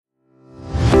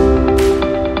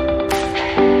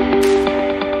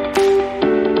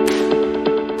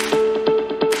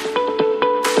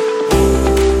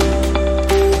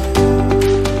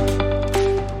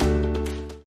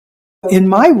in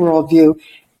my worldview,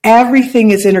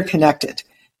 everything is interconnected.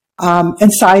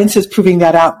 And science is proving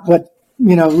that out,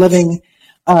 living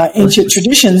ancient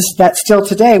traditions that still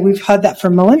today, we've had that for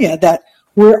millennia, that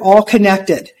we're all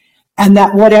connected. And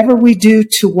that whatever we do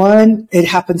to one, it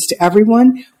happens to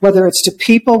everyone, whether it's to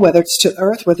people, whether it's to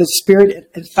earth, whether it's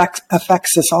spirit, it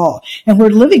affects us all. And we're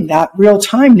living that real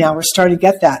time now. We're starting to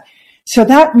get that. So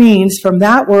that means from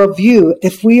that worldview,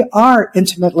 if we are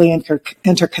intimately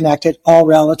interconnected, all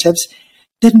relatives,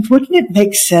 then wouldn't it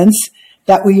make sense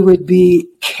that we would be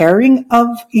caring of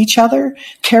each other,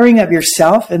 caring of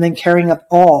yourself, and then caring of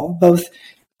all, both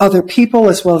other people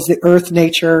as well as the earth,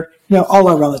 nature, all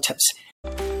our relatives.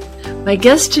 My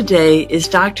guest today is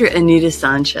Dr. Anita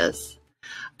Sanchez.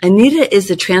 Anita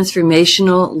is a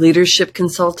transformational leadership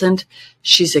consultant.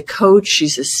 She's a coach,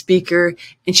 she's a speaker,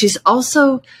 and she's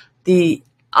also the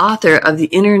author of the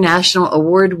international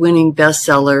award-winning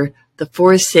bestseller, The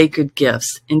Four Sacred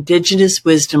Gifts, Indigenous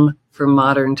Wisdom for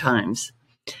Modern Times.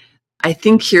 I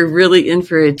think you're really in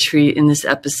for a treat in this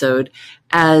episode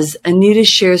as Anita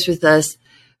shares with us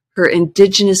her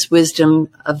indigenous wisdom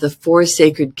of the four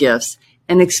sacred gifts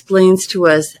and explains to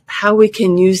us how we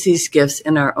can use these gifts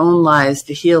in our own lives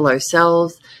to heal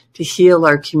ourselves, to heal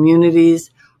our communities,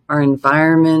 our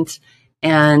environment,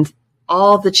 and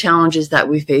all the challenges that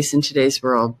we face in today's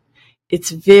world.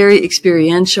 It's very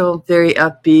experiential, very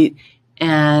upbeat,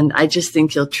 and I just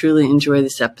think you'll truly enjoy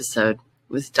this episode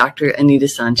with Dr. Anita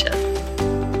Sanchez.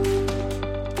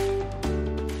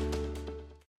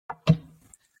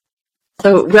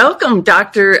 So welcome,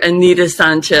 Dr. Anita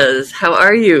Sanchez. How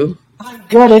are you? I'm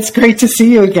good. It's great to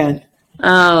see you again.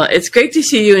 Oh, it's great to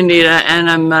see you, Anita, and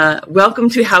I'm welcome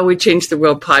to How We Change the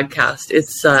World podcast.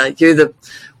 It's you're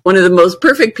one of the most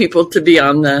perfect people to be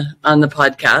on the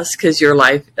podcast because your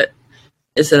life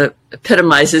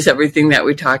epitomizes everything that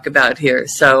we talk about here.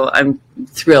 So I'm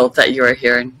thrilled that you are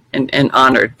here and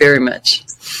honored very much.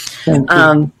 Thank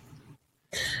you.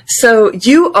 So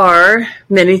you are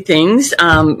many things.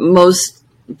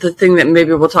 The thing that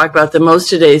maybe we'll talk about the most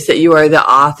today is that you are the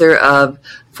author of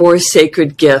Four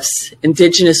Sacred Gifts,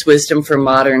 Indigenous Wisdom for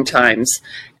Modern Times.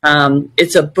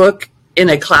 It's a book in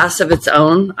a class of its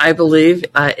own, I believe.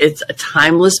 It's a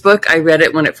timeless book. I read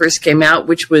it when it first came out,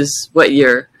 which was what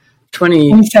year?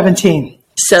 2017.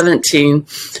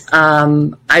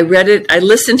 I read it. I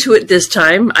listened to it this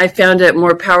time. I found it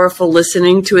more powerful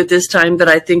listening to it this time, but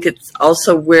I think it's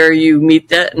also where you meet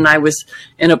that. And I was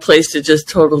in a place to just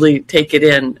totally take it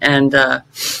in. And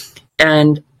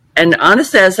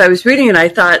honestly, as I was reading it, I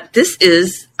thought this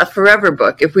is a forever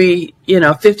book. If we,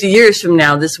 50 years from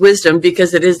now, this wisdom,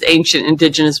 because it is ancient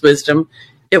indigenous wisdom,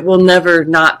 it will never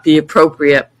not be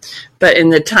appropriate. But in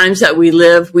the times that we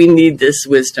live, we need this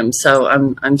wisdom. So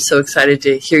I'm so excited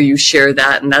to hear you share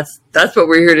that. And that's what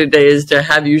we're here today, is to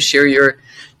have you share your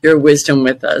wisdom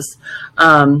with us.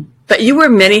 But you wear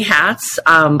many hats.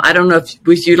 I don't know if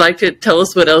would you like to tell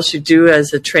us what else you do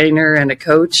as a trainer and a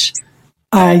coach?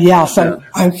 Yes,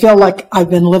 I feel like I've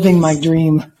been living my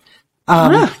dream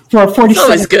for 47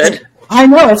 always good. I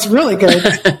know, it's really good.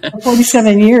 For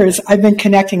 47 years, I've been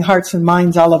connecting hearts and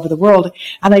minds all over the world.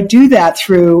 And I do that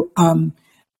through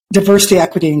diversity,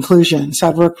 equity, inclusion. So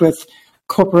I've worked with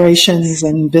corporations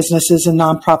and businesses and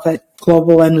nonprofit,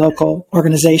 global and local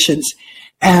organizations.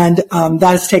 And that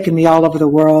has taken me all over the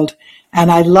world. And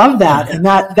I love that. And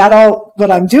that all, what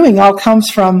I'm doing all comes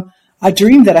from a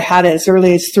dream that I had as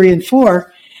early as 3 and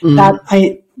 4, that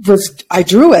I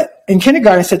drew it in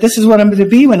kindergarten. I said, this is what I'm going to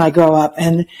be when I grow up.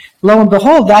 And lo and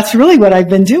behold, that's really what I've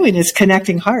been doing, is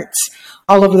connecting hearts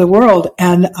all over the world.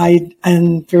 And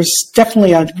there's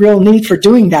definitely a real need for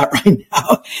doing that right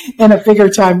now in a bigger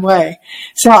time way.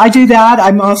 So I do that.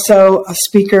 I'm also a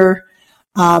speaker,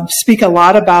 speak a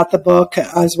lot about the book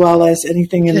as well as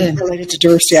anything related to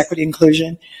diversity, equity,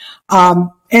 inclusion.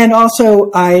 And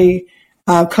also I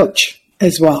coach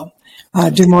as well.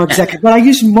 Do more executive, but I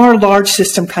use more large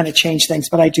system kind of change things,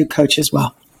 but I do coach as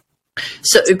well.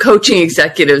 So coaching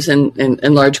executives in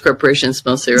large corporations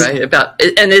mostly, right?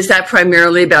 And is that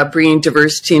primarily about bringing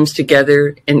diverse teams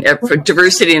together and for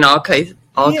diversity in all causes?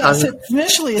 Yes,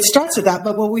 initially it starts with that,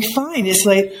 but what we find is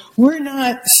we're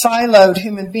not siloed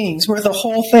human beings. We're the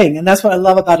whole thing. And that's what I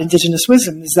love about Indigenous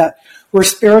wisdom, is that we're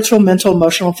spiritual, mental,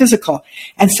 emotional, and physical.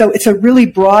 And so it's a really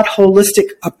broad,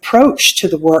 holistic approach to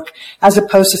the work, as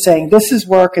opposed to saying, this is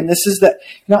work and this is the,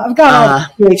 I've got all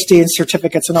the PhD and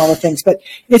certificates and all the things, but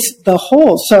it's the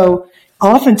whole. So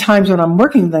oftentimes when I'm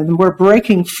working with them, we're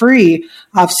breaking free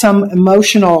of some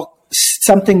emotional,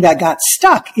 something that got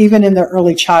stuck, even in their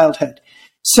early childhood.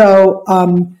 So,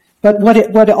 but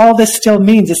what all this still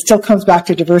means, it still comes back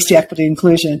to diversity, equity,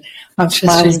 inclusion. I'm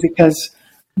smiling because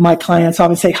my clients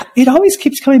often say, it always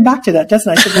keeps coming back to that,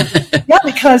 doesn't it? I said, yeah,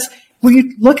 because when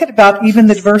you look at about even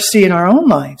the diversity in our own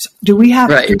lives, do we have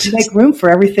to make room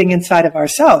for everything inside of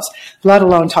ourselves, let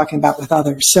alone talking about with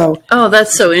others? So, oh,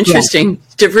 that's so interesting. Yeah.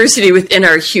 Diversity within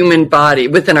our human body,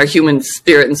 within our human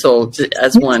spirit and soul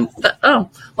as one. Oh,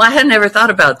 well, I had never thought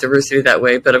about diversity that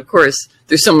way, but of course,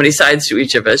 there's so many sides to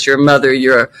each of us. You're a mother,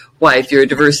 you're a wife, you're a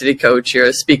diversity coach, you're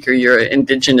a speaker, you're an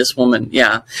Indigenous woman.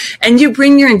 Yeah. And you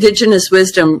bring your Indigenous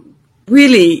wisdom,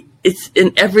 really, it's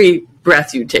in every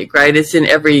breath you take, right? It's in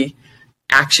every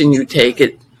action you take.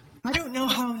 I don't know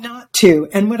how not to.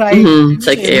 And what it's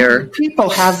like air. People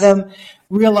have them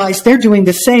realize they're doing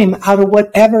the same out of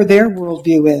whatever their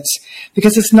worldview is.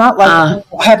 Because it's not like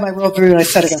I have my worldview and I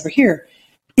set it over here.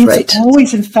 It's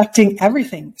always infecting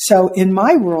everything. So in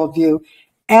my worldview,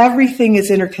 everything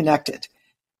is interconnected.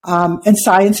 And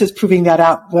science is proving that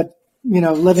out.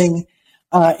 Living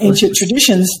ancient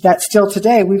traditions that still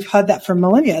today, we've had that for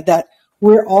millennia, that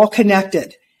we're all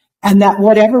connected. And that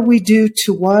whatever we do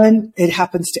to one, it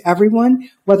happens to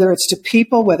everyone, whether it's to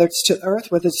people, whether it's to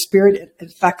earth, whether it's spirit,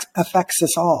 it affects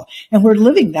us all. And we're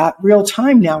living that real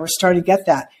time now. We're starting to get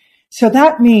that. So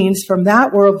that means from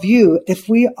that worldview, if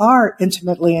we are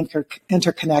intimately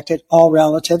interconnected, all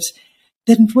relatives,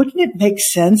 then wouldn't it make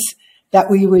sense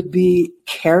that we would be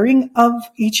caring of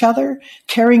each other,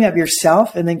 caring of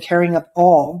yourself, and then caring of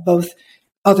all, both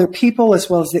other people as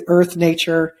well as the earth,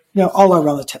 nature, all our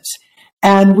relatives.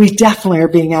 And we definitely are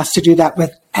being asked to do that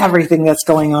with everything that's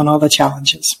going on, all the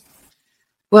challenges.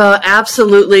 Well,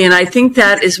 absolutely. And I think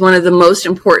that is one of the most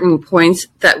important points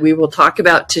that we will talk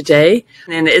about today.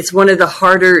 And it's one of the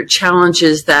harder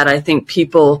challenges that I think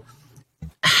people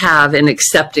have in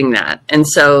accepting that. And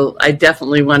so I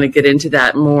definitely want to get into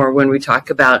that more when we talk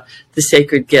about the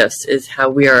sacred gifts, is how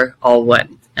we are all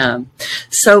one.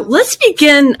 So let's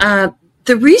begin.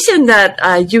 The reason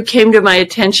that you came to my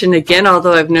attention again,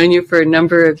 although I've known you for a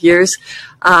number of years,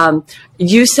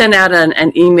 you sent out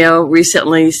an email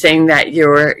recently saying that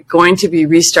you're going to be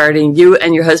restarting, you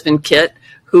and your husband Kit,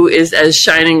 who is as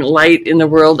shining light in the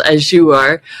world as you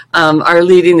are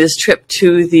leading this trip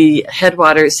to the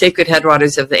sacred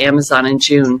headwaters of the Amazon in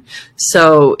June.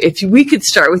 So if we could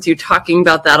start with you talking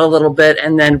about that a little bit,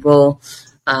 and then we'll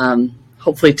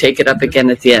hopefully take it up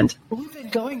again at the end.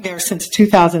 Going there since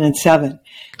 2007.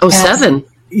 Oh, 7.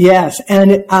 Yes.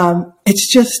 And I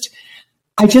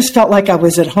just felt like I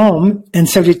was at home, and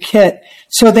so did Kit.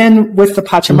 So then with the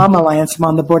Pachamama Alliance, I'm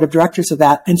on the board of directors of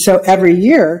that. And so every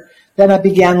year, then I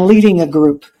began leading a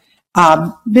group,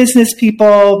 business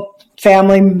people,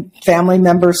 family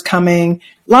members coming,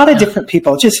 a lot of different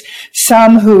people, just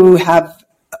some who have,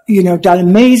 done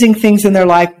amazing things in their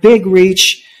life, big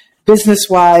reach,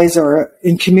 business-wise or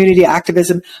in community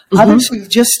activism. Others who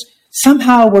just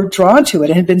somehow were drawn to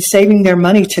it and had been saving their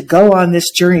money to go on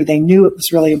this journey. They knew it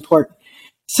was really important.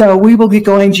 So we will be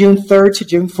going June 3rd to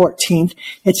June 14th.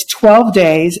 It's 12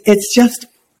 days. It's just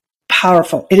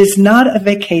powerful. It is not a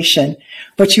vacation,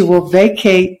 but you will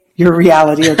vacate your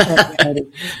reality or reality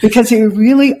because you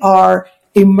really are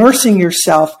immersing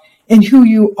yourself in who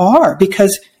you are,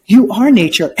 because you are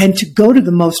nature. And to go to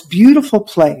the most beautiful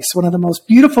place, one of the most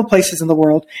beautiful places in the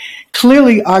world,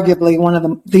 clearly, arguably, one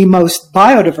of the most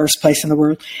biodiverse place in the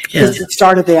world, is the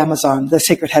start of the Amazon, the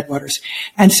sacred headwaters.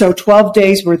 And so 12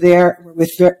 days we're there with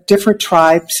different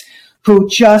tribes who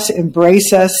just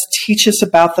embrace us, teach us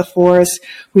about the forest.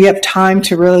 We have time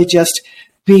to really just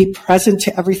be present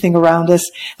to everything around us.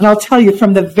 And I'll tell you,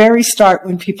 from the very start,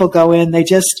 when people go in, they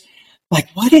just like,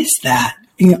 what is that?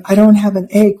 I don't have an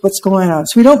ache. What's going on?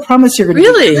 So we don't promise you're going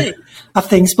to get of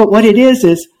things, but what it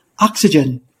is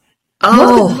oxygen.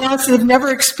 Most of us have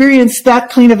never experienced that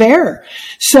clean of air.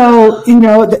 So,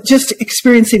 just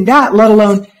experiencing that, let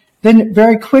alone then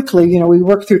very quickly, we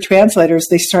work through translators.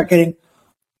 They start getting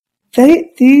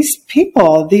these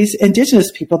people, these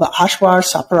indigenous people, the Ashwar,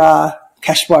 Sapara,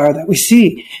 Keshwar that we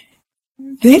see,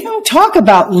 they don't talk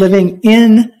about living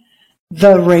in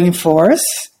the rainforest.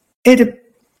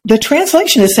 The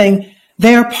translation is saying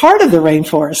they are part of the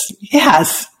rainforest.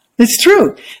 Yes, it's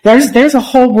true. There's a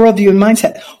whole worldview and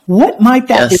mindset. What might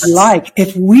that be like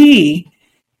if we,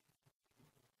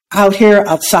 out here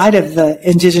outside of the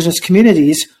indigenous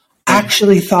communities,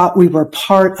 actually thought we were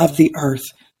part of the earth,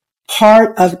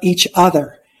 part of each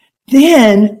other?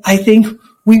 Then I think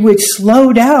we would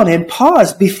slow down and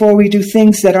pause before we do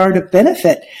things that are to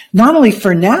benefit, not only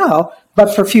for now,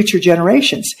 but for future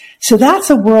generations. So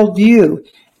that's a worldview.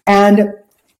 And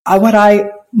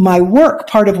my work,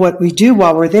 part of what we do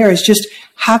while we're there, is just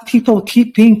have people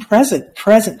keep being present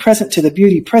to the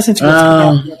beauty, present to what's going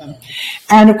on with them.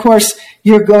 And of course,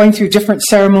 you're going through different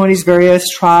ceremonies, various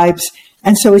tribes,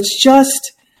 And so it's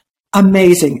just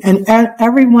amazing. And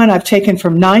everyone I've taken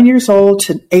from 9 years old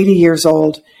to 80 years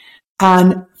old,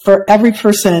 and for every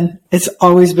person, it's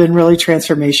always been really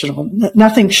transformational.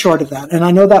 Nothing short of that. And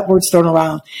I know that word's thrown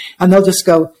around, and they'll just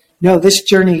go, no, this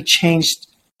journey changed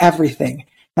everything.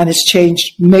 And it's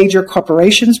changed major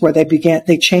corporations where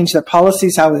they changed their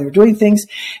policies, how they were doing things,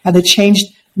 and they changed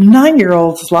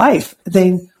 9-year-old's life.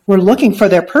 They were looking for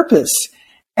their purpose.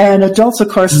 And adults, of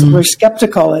course, were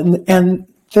skeptical. And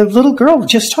the little girl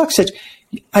just said,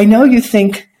 I know you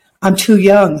think I'm too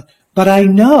young, but I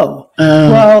know.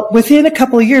 Well, within a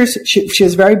couple of years, she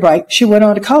was very bright. She went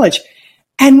on to college.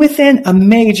 And within a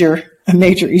major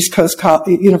East Coast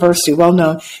university, well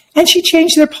known, and she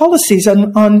changed their policies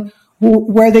on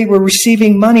where they were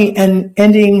receiving money and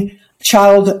ending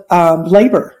child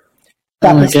labor.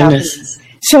 That was happening.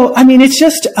 So, I mean, it's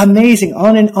just amazing,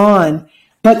 on and on.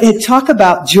 But talk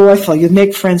about joyful. You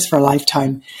make friends for a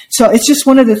lifetime. So it's just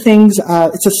one of the things.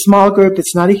 It's a small group.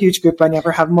 It's not a huge group. I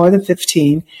never have more than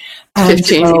 15.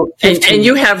 15. And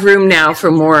you have room now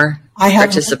for more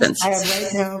participants. I have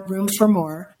right now room for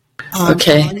more.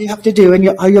 Okay. All you have to do, and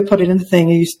you'll put it in the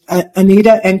thing,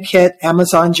 Anita and Kit,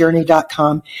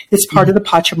 AmazonJourney.com. It's part of the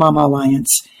Pachamama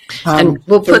Alliance. And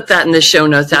we'll put that in the show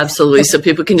notes, absolutely, so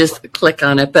people can just click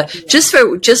on it. But just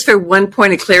for one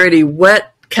point of clarity, what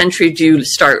country do you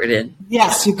start in?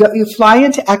 Yes, you fly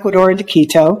into Ecuador, into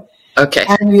Quito. Okay.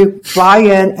 And you fly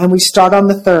in, and we start on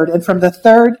the 3rd. And from the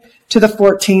 3rd to the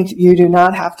 14th, you do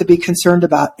not have to be concerned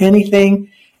about anything.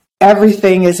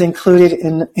 Everything is included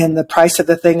in the price of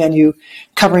the thing, and you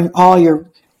covering all your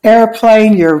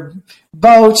airplane, your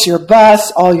boats, your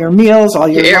bus, all your meals, all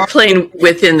your airplane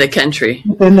within the country.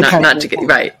 Within the country. Not to get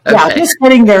right. Okay. Yeah, just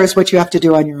getting there is what you have to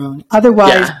do on your own.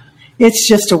 Otherwise, it's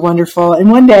just a wonderful. And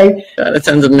one day, that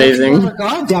sounds amazing. Oh my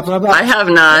God, Deborah! I have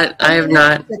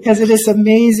not because it is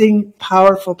amazing,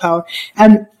 powerful power,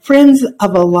 and friends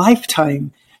of a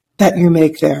lifetime that you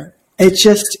make there.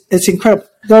 It's incredible.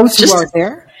 Those who are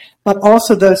there, but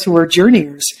also those who are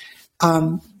journeyers,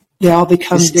 they all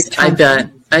become big time.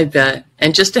 I bet.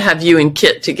 And just to have you and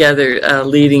Kit together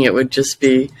leading it would just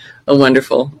be a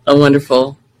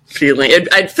wonderful feeling.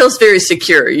 It feels very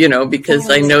secure, because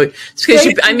I know it's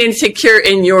because secure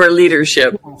in your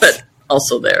leadership, but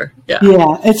also there. Yeah.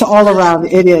 Yeah, it's all around.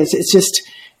 It is. It's just,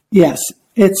 yes,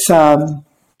 it's a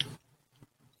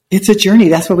journey.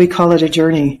 That's what we call it, a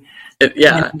journey.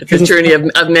 It's a journey of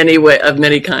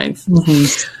many kinds.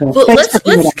 Mm-hmm. Well, let's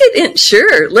get in.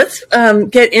 Sure, let's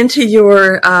get into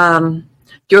your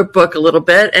book a little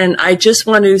bit, and I just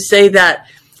want to say that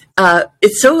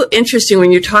it's so interesting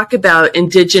when you talk about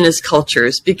Indigenous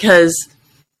cultures, because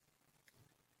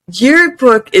your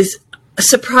book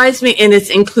surprised me in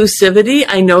its inclusivity.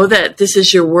 I know that this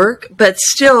is your work, but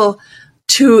still,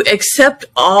 to accept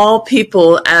all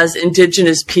people as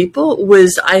Indigenous people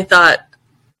was, I thought,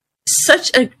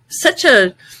 such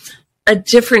a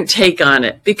different take on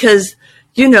it, because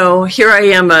here I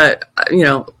am,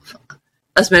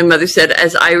 as my mother said,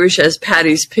 as Irish as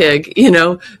Paddy's pig,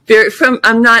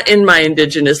 I'm not in my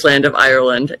Indigenous land of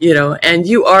Ireland, and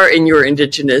you are in your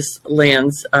Indigenous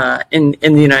lands in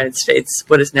the United States,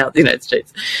 what is now the United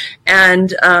States,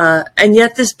 and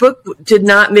yet this book did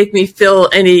not make me feel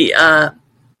any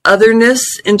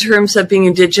otherness in terms of being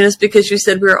Indigenous, because you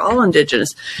said we were all Indigenous.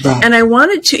 Right. And I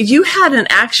wanted you had an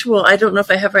actual, I don't know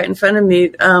if I have right in front of me,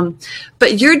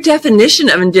 but your definition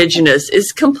of Indigenous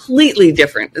is completely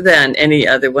different than any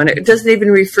other one. It doesn't even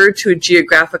refer to a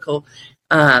geographical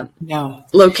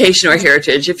location or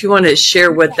heritage. If you want to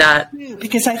share what that...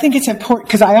 Because I think it's important,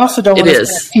 because I also don't want to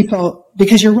set people,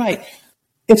 because you're right,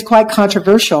 it's quite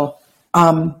controversial.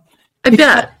 I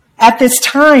bet. At this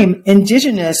time,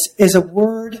 Indigenous is a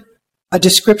word, a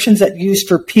description that's used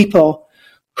for people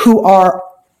who are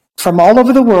from all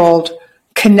over the world,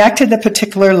 connected to a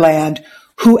particular land,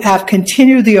 who have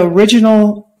continued the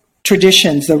original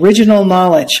traditions, the original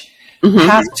knowledge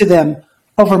passed to them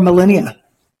over millennia.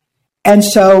 And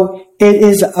so it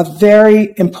is a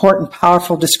very important,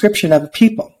 powerful description of a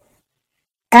people.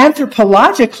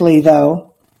 Anthropologically,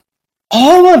 though,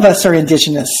 all of us are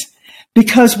Indigenous,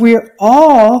 because we're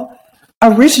all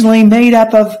originally made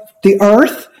up of the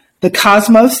earth, the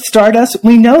cosmos, stardust.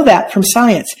 We know that from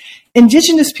science.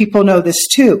 Indigenous people know this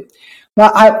too.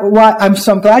 Well, I'm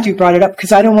glad you brought it up,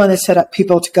 because I don't want to set up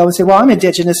people to go and say, well, I'm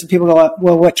Indigenous, and people go,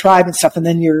 well, what tribe and stuff, and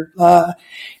then you're,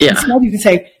 Instead you can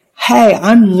say, hey,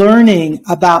 I'm learning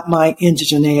about my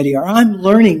indigeneity, or I'm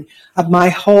learning of my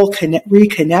whole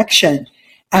reconnection,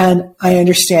 and I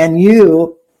understand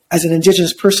you as an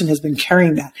Indigenous person has been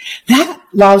carrying that. That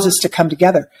allows us to come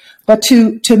together. But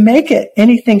to make it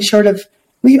anything short of,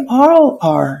 we all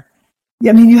are.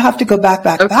 I mean, you have to go back.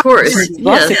 Of course.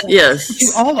 Yes.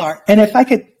 You all are. And if I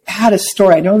could add a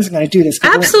story, I know I was going to do this.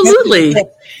 Absolutely.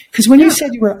 Because when you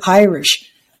said you were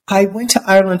Irish, I went to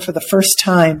Ireland for the first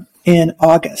time in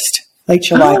August, late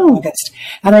July, August.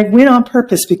 And I went on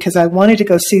purpose because I wanted to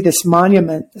go see this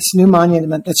monument, this new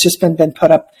monument that's just been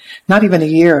put up not even a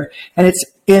year. And it's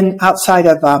outside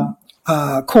of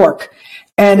Cork.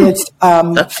 And it's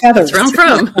feathers. That's where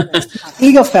I'm from.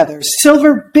 Eagle feathers.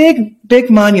 Silver, big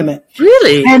monument.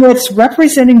 Really? And it's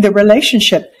representing the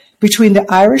relationship between the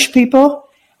Irish people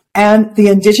and the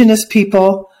indigenous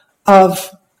people of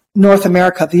North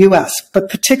America, the U.S., but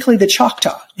particularly the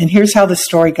Choctaw. And here's how the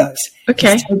story goes.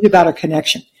 Okay. It's told you about our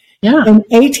connection. Yeah. In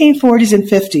 1840s and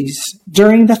 50s,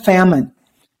 during the famine,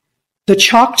 the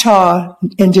Choctaw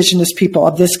indigenous people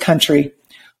of this country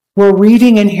were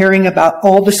reading and hearing about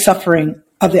all the suffering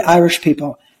of the Irish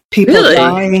people. People really?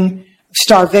 Dying,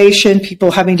 starvation,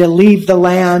 people having to leave the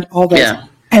land, all that. Yeah.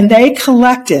 And they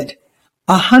collected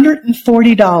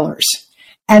 $140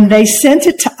 and they sent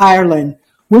it to Ireland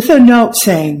with a note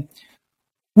saying,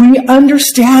 we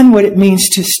understand what it means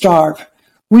to starve.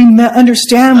 We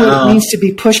understand what it means to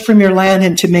be pushed from your land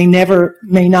and to may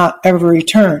not ever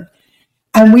return.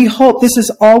 And we hope, this is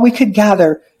all we could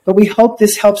gather, but we hope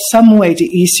this helps some way to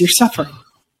ease your suffering.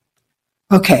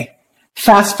 Okay,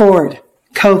 fast forward,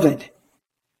 COVID,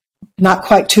 not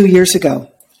quite 2 years ago.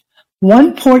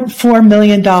 $1.4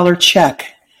 million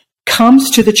check comes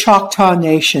to the Choctaw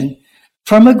Nation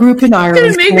from a group in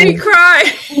Ireland. It made me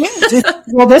cry.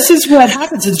 Well, this is what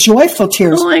happens. It's joyful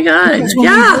tears. Oh, my God. Because when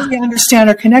Yeah. we really understand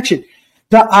our connection.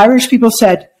 The Irish people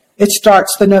said,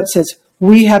 the note says,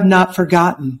 we have not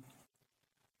forgotten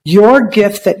your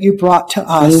gift that you brought to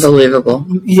us. Unbelievable.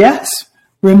 Yes.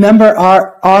 Remember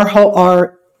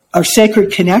our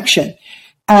sacred connection.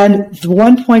 And the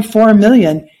 1.4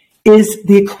 million is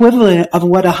the equivalent of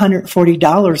what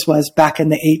 $140 was back in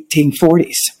the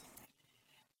 1840s.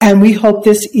 And we hope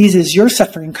this eases your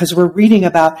suffering because we're reading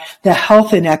about the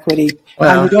health inequity.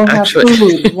 How we don't have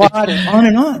food, water, on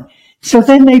and on. So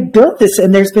then they built this,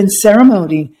 and there's been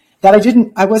ceremony that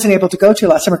I wasn't able to go to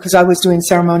last summer because I was doing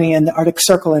ceremony in the Arctic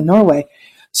Circle in Norway.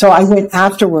 So I went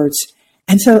afterwards.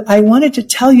 And so I wanted to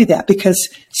tell you that because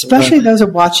especially those who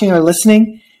are watching or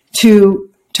listening to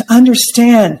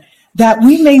understand that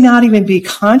we may not even be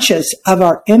conscious of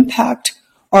our impact,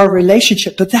 our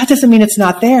relationship, but that doesn't mean it's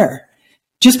not there.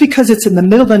 Just because it's in the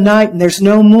middle of the night and there's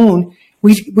no moon,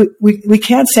 we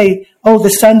can't say, oh, the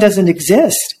sun doesn't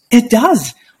exist. It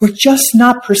does. We're just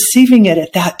not perceiving it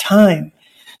at that time.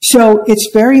 So it's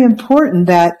very important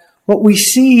that what we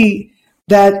see,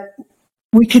 that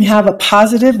we can have a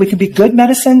positive, we can be good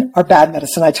medicine or bad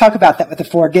medicine. I talk about that with the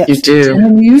 4 gifts. You do. And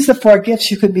when you use the 4 gifts,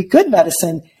 you can be good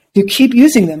medicine. You keep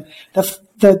using them.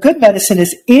 The good medicine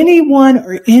is anyone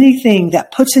or anything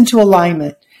that puts into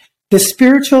alignment the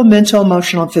spiritual, mental,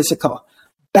 emotional, and physical.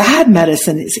 Bad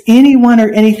medicine is anyone or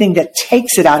anything that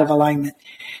takes it out of alignment.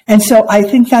 And so I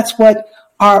think that's what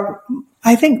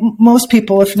I think most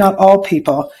people, if not all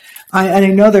people, and I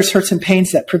know there's hurts and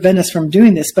pains that prevent us from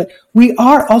doing this, but we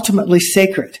are ultimately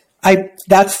sacred.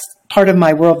 That's part of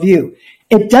my worldview.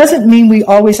 It doesn't mean we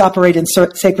always operate in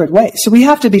sacred ways. So we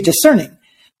have to be discerning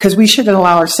because we shouldn't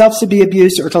allow ourselves to be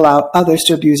abused or to allow others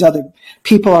to abuse other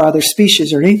people or other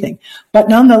species or anything. But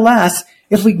nonetheless,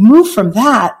 if we move from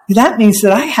that, that means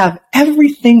that I have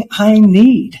everything I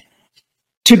need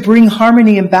to bring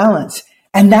harmony and balance.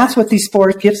 And that's what these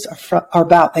 4 gifts are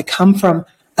about. They come from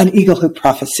an eaglehood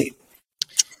prophecy.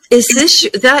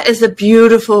 That is a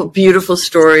beautiful, beautiful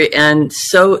story and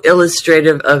so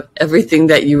illustrative of everything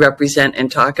that you represent and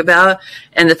talk about.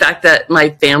 And the fact that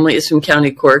my family is from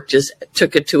County Cork just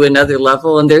took it to another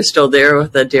level, and they're still there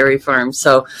with a dairy farm.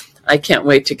 So I can't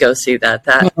wait to go see that.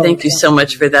 Thank you so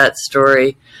much for that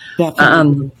story.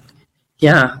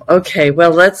 Yeah. Okay.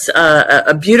 Well, let's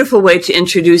a beautiful way to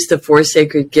introduce the 4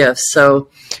 sacred gifts. So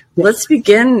let's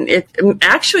begin.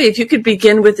 If you could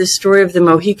begin with the story of the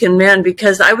Mohican man,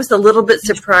 because I was a little bit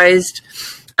surprised.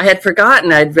 I had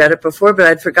forgotten. I'd read it before, but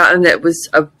I'd forgotten that it was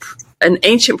an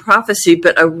ancient prophecy,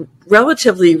 but a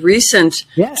relatively recent,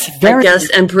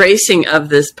 embracing of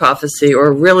this prophecy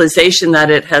or realization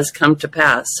that it has come to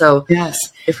pass. So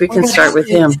if we can start with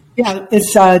him. Yeah,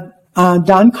 it's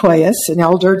Don Coyes, an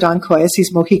elder, Don Coyes.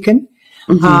 He's Mohican,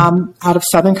 out of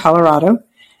southern Colorado.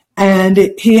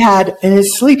 And he had, in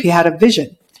his sleep, he had a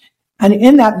vision. And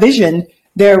in that vision,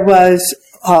 there was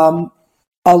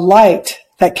a light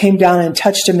that came down and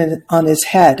touched him on his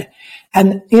head.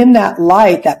 And in that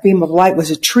light, that beam of light was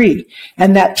a tree.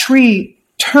 And that tree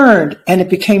turned and it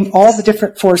became all the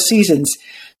different 4 seasons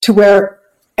to where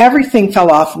everything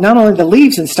fell off, not only the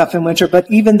leaves and stuff in winter, but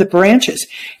even the branches.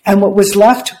 And what was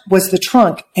left was the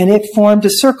trunk, and it formed a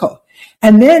circle.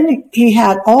 And then he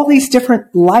had all these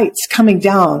different lights coming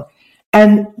down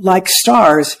and like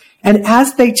stars. And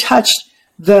as they touched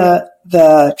the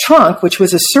trunk, which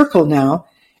was a circle now,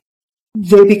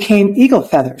 they became eagle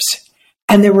feathers.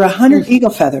 And there were 100 eagle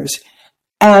feathers.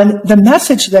 And the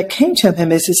message that came to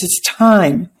him is it's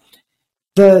time.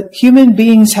 The human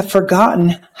beings have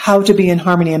forgotten how to be in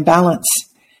harmony and balance.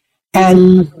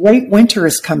 And a great winter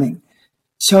is coming.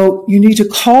 So you need to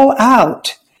call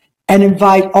out and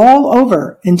invite all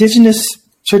over Indigenous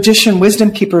tradition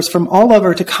wisdom keepers from all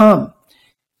over to come.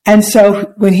 And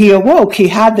so when he awoke, he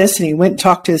had this, and he went and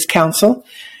talked to his council,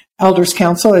 elders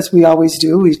council, as we always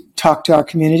do. We talk to our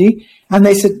community, and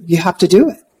they said, you have to do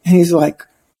it. And he's like,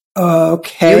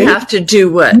 okay. You have to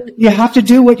do what? You have to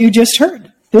do what you just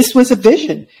heard. This was a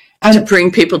vision. And to bring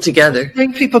people together.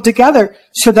 Bring people together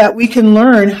so that we can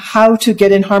learn how to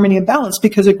get in harmony and balance,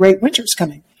 because a great winter is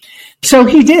coming. So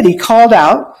he did. He called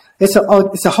out. It's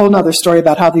a whole nother story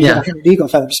about how these are 100 eagle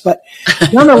feathers. But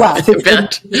nonetheless,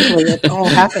 it all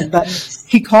happened. But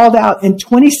he called out, and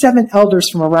 27 elders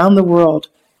from around the world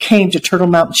came to Turtle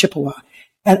Mountain, Chippewa.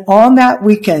 And on that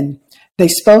weekend, they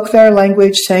spoke their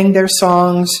language, sang their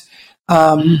songs,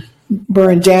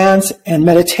 were in dance and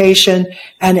meditation.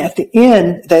 And at the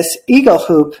end, this eagle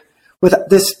hoop, with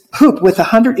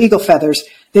 100 eagle feathers,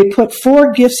 they put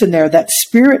 4 gifts in there that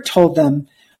Spirit told them,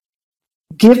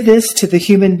 give this to the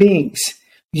human beings.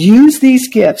 Use these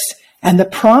gifts, and the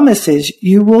promise is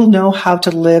you will know how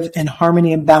to live in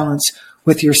harmony and balance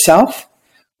with yourself,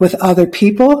 with other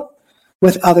people,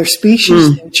 with other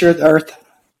species, nature, the earth,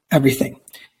 everything.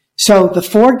 So the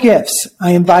 4 gifts,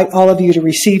 I invite all of you to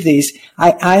receive these.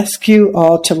 I ask you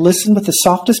all to listen with the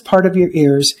softest part of your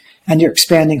ears and your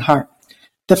expanding heart.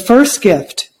 The first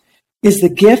gift is the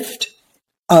gift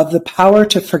of the power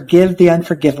to forgive the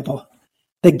unforgivable.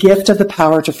 The gift of the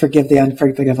power to forgive the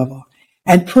unforgivable.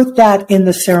 And put that in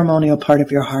the ceremonial part of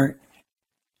your heart.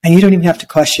 And you don't even have to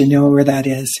question, know where that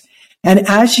is. And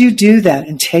as you do that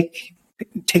and take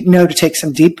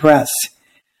some deep breaths,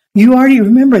 you already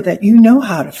remember that you know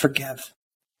how to forgive.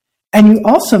 And you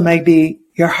also may be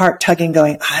your heart tugging,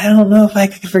 going, I don't know if I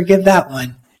can forgive that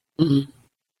one. Mm-hmm.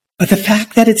 But the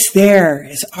fact that it's there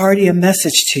is already a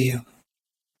message to you.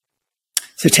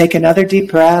 So take another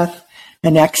deep breath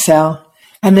and exhale.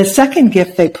 And the second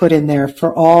gift they put in there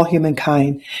for all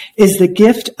humankind is the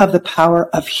gift of the power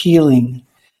of healing.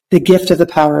 The gift of the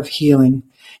power of healing.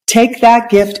 Take that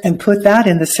gift and put that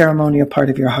in the ceremonial part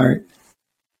of your heart.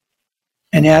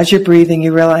 And as you're breathing,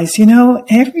 you realize,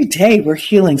 every day we're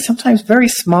healing. Sometimes very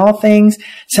small things,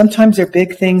 sometimes they're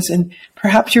big things, and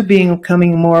perhaps you're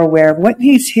becoming more aware of what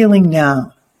needs healing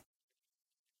now.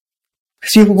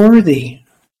 Because you're worthy.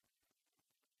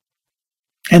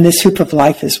 And this hoop of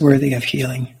life is worthy of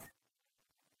healing.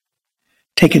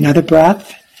 Take another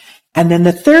breath. And then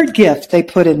the third gift they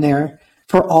put in there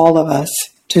for all of us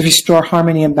to restore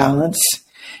harmony and balance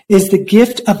is the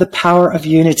gift of the power of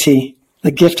unity. The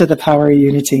gift of the power of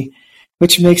unity,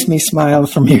 which makes me smile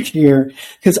from ear to ear.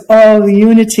 Because the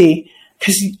unity,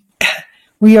 because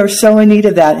we are so in need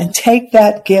of that. And take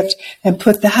that gift and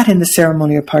put that in the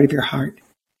ceremonial part of your heart.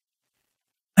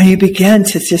 And you begin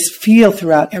to just feel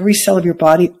throughout every cell of your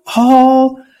body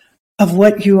all of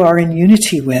what you are in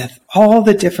unity with, all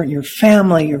the different, your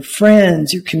family, your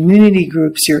friends, your community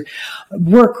groups, your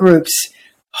work groups.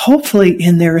 Hopefully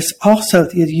in there is also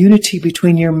the unity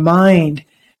between your mind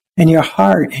and your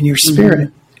heart and your spirit.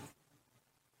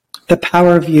 Mm-hmm. The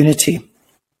power of unity.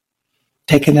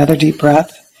 Take another deep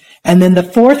breath. And then the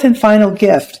fourth and final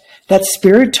gift that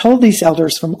Spirit told these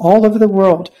elders from all over the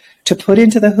world to put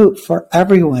into the hoop for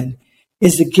everyone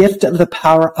is the gift of the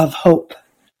power of hope.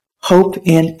 Hope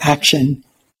in action.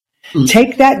 Mm-hmm.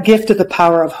 Take that gift of the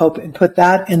power of hope and put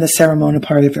that in the ceremonial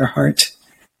part of your heart.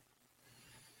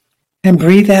 And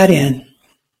breathe that in.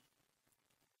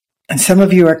 And some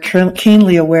of you are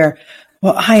keenly aware,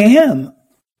 well, I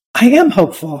am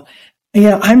hopeful.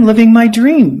 I'm living my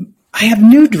dream. I have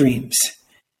new dreams.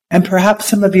 And perhaps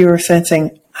some of you are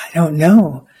sensing, I don't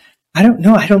know. I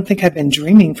don't think I've been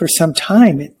dreaming for some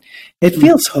time. It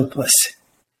feels hopeless.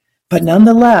 But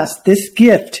nonetheless, this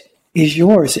gift is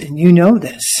yours, and you know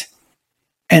this.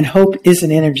 And hope is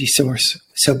an energy source.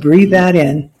 So breathe that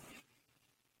in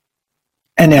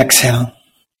and exhale.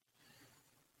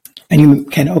 And you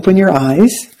can open your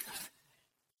eyes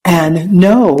and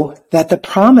know that the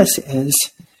promise is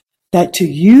that to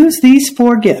use these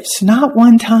 4 gifts, not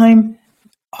one time,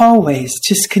 always,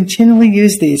 just continually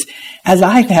use these, as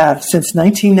I have since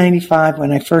 1995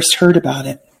 when I first heard about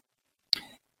it.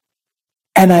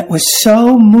 And I was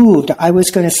so moved. I was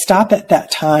going to stop at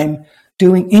that time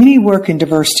doing any work in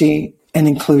diversity and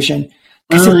inclusion.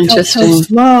 Because it felt so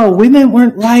slow. Women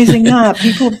weren't rising up.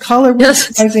 People of color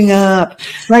weren't rising up.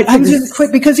 Right? I was going to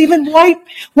quit because even white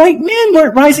men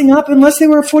weren't rising up unless they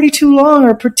were 42 long or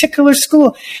a particular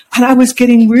school. And I was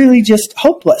getting really just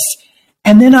hopeless.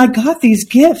 And then I got these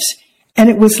gifts, and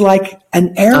it was like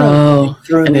an arrow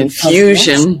through an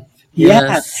infusion.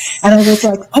 Yes. And I was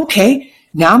like, okay,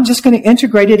 now I'm just going to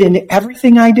integrate it into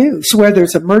everything I do. So whether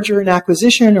it's a merger and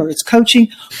acquisition, or it's coaching,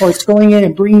 or it's going in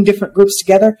and bringing different groups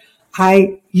together,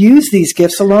 I use these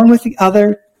gifts along with the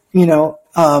other,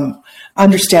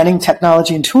 understanding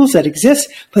technology and tools that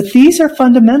exist. But these are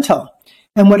fundamental.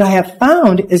 And what I have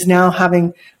found is now,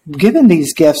 having given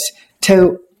these gifts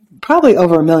to probably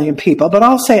over 1 million people, but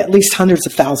I'll say at least hundreds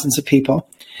of thousands of people.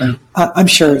 Wow. I'm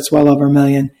sure it's well over 1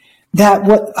 million. That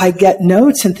what I get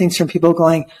notes and things from people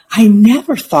going, I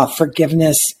never thought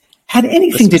forgiveness had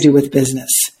anything to do with business.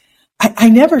 I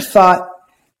never thought.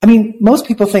 I mean, most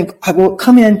people think, I will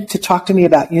come in to talk to me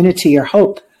about unity or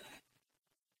hope.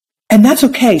 And that's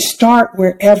okay. Start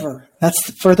wherever.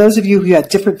 That's for those of you who have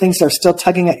different things that are still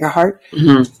tugging at your heart.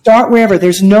 Mm-hmm. Start wherever.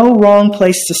 There's no wrong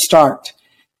place to start.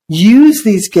 Use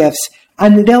these gifts,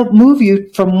 and they'll move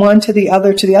you from one to the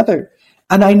other to the other.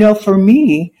 And I know for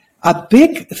me, a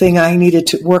big thing I needed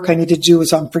to do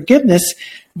was on forgiveness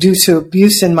due to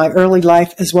abuse in my early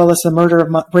life, as well as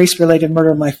the race-related murder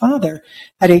of my father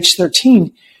at age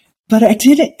 13. But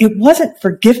it wasn't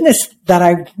forgiveness that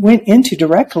I went into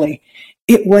directly.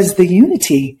 It was the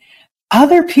unity.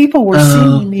 Other people were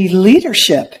seeing in me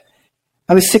leadership.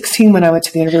 I was 16 when I went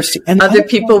to the university. And other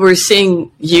people were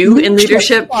seeing you in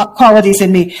leadership? Qualities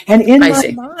in me. And in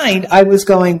my mind, I was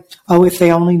going, oh, if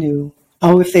they only knew.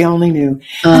 Oh, if they only knew.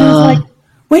 And I was like,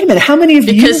 wait a minute, how many of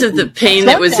you? Because of the pain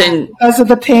that was in. Because of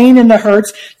the pain and the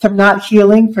hurts from not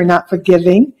healing, for not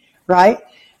forgiving, right?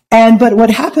 But what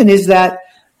happened is that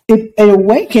it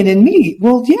awakened in me.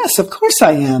 Well, yes, of course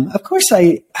I am. Of course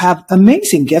I have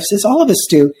amazing gifts, as all of us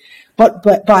do.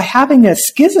 But by having a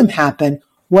schism happen,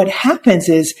 what happens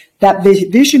is that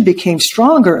vision became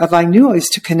stronger of I knew I was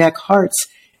to connect hearts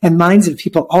and minds of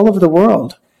people all over the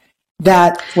world.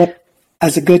 That what,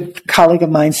 as a good colleague of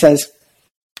mine says,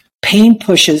 pain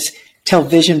pushes till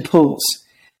vision pulls.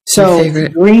 So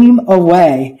dream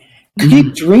away.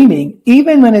 Keep dreaming,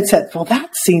 even when it's well,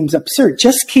 that seems absurd.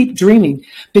 Just keep dreaming,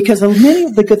 because many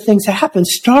of the good things that happen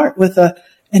start with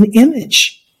an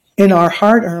image in our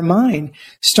heart or our mind.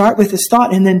 Start with this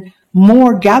thought, and then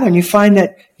more gather, and you find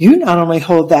that you not only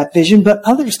hold that vision, but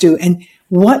others do. And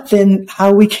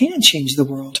how we can change the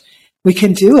world. We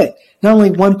can do it, not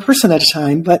only one person at a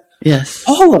time, but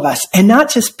all of us, and not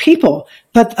just people,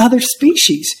 but other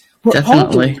species. We're all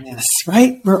doing this,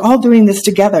 right? We're all doing this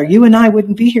together. You and I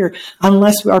wouldn't be here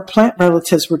unless our plant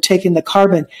relatives were taking the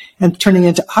carbon and turning it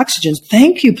into oxygen.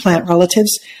 Thank you, plant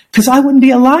relatives, because I wouldn't be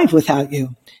alive without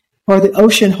you. Or the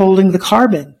ocean holding the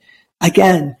carbon.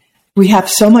 Again, we have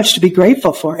so much to be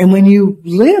grateful for. And when you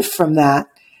live from that,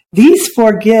 these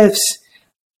 4 gifts,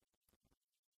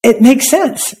 it makes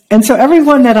sense. And so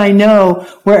everyone that I know,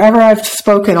 wherever I've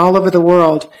spoken all over the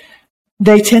world,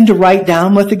 they tend to write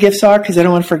down what the gifts are because they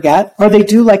don't want to forget. Or they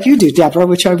do like you do, Deborah,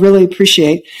 which I really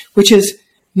appreciate, which is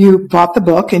you bought the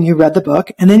book and you read the book,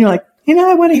 and then you're like,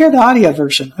 I want to hear the audio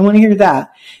version. I want to hear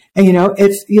that. And,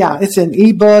 it's an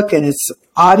ebook and it's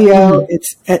audio.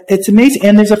 Mm-hmm. It's amazing.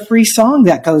 And there's a free song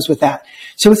that goes with that.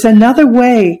 So it's another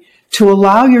way to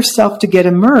allow yourself to get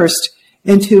immersed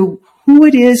into who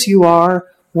it is you are,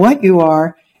 what you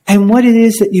are, and what it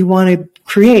is that you want to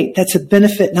create that's a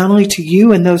benefit not only to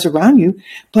you and those around you,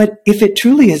 but if it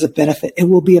truly is a benefit, it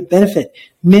will be a benefit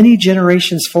many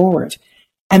generations forward.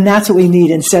 And that's what we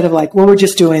need, instead of like, well, we're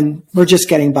just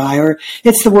getting by, or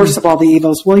it's the worst of all the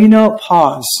evils. Well,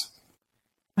 pause.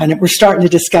 And we're starting to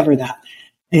discover that,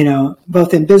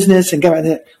 both in business and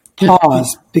government,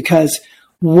 pause, because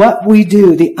what we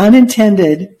do, the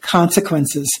unintended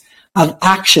consequences of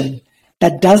action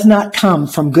that does not come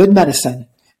from good medicine,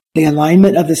 the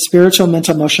alignment of the spiritual,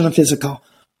 mental, emotional, and physical,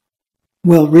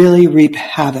 will really reap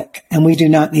havoc. And we do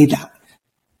not need that.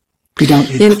 We don't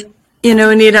need that.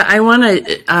 Anita, I want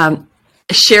to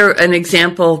share an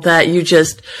example that you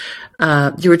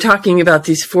were talking about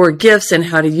these 4 gifts and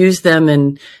how to use them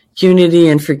in unity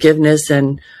and forgiveness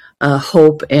and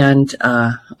hope and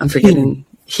I'm forgetting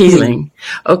healing.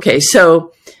 Okay,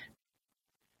 so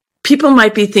people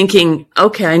might be thinking,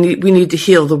 okay, we need to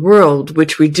heal the world,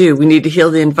 which we do. We need to heal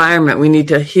the environment. We need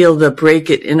to heal the break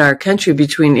it in our country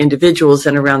between individuals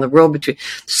and around the world. Between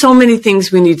so many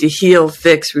things we need to heal,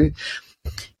 fix.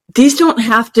 these don't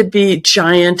have to be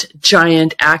giant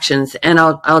actions. And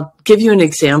I'll give you an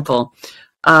example.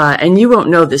 And you won't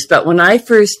know this, but when I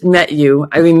first met you,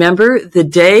 I remember the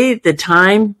day, the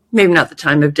time, maybe not the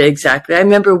time of day exactly. I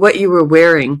remember what you were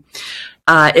wearing.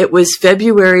 It was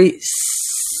February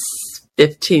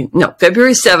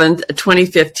 7th,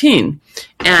 2015.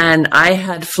 And I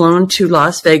had flown to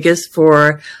Las Vegas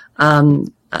for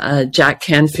Jack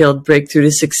Canfield Breakthrough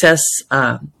to Success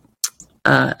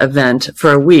event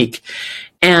for a week.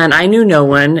 And I knew no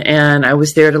one, and I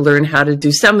was there to learn how to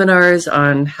do seminars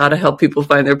on how to help people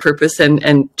find their purpose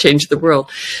and change the world.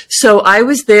 So I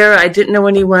was there. I didn't know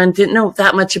anyone, didn't know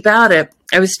that much about it.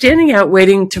 I was standing out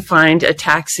waiting to find a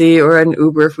taxi or an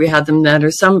Uber if we had them then, or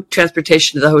some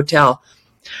transportation to the hotel.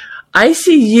 I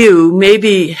see you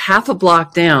maybe half a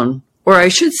block down, or I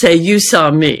should say you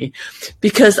saw me,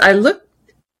 because I look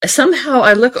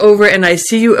over and I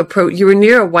see you approach. You were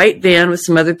near a white van with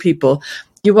some other people.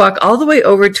 You walk all the way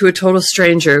over to a total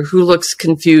stranger who looks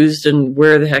confused and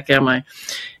where the heck am I?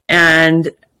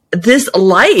 And this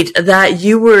light that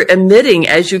you were emitting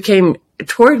as you came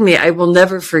toward me, I will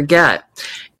never forget.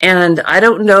 And I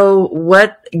don't know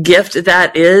what gift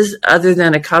that is other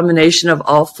than a combination of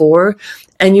all four.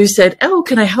 And you said, "Oh,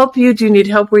 can I help you? Do you need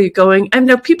help? Where are you going?" I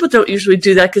know people don't usually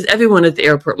do that because everyone at the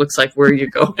airport looks like, "Where are you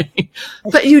going?"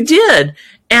 But you did.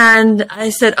 And I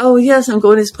said, "Oh, yes, I'm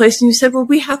going to this place." And you said, "Well,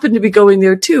 we happen to be going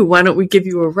there too. Why don't we give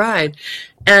you a ride?"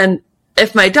 And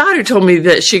if my daughter told me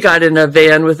that she got in a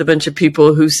van with a bunch of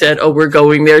people who said, "Oh, we're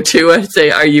going there too," I'd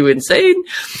say, "Are you insane?"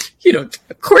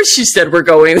 Of course she said we're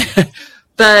going there.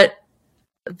 But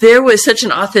there was such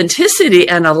an authenticity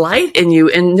and a light in you,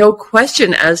 and no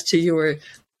question as to your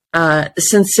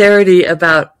sincerity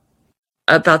about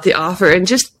the offer and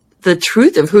just the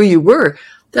truth of who you were.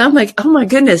 That I'm like, oh my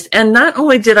goodness. And not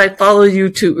only did I follow you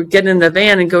to get in the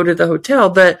van and go to the hotel,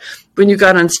 but when you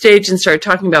got on stage and started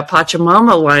talking about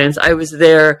Pachamama Alliance, I was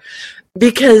there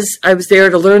because I was there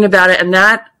to learn about it. And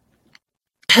that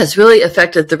has really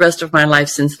affected the rest of my life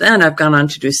since then. I've gone on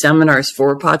to do seminars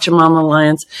for Pachamama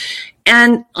Alliance.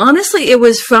 And honestly, it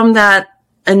was from that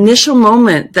initial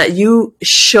moment that you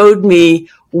showed me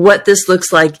what this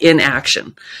looks like in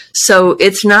action. So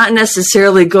it's not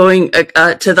necessarily going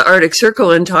to the Arctic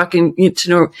Circle and talking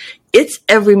it's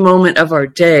every moment of our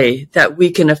day that we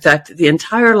can affect the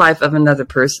entire life of another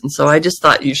person. So I just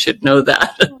thought you should know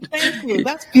that. Oh, thank you.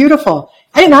 That's beautiful.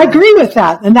 And I agree with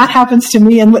that. And that happens to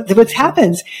me. And what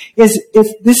happens is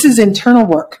this is internal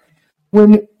work.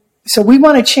 So we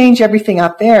want to change everything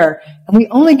out there, and we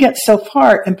only get so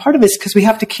far. And part of it is because we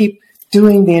have to keep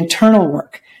doing the internal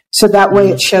work. So that way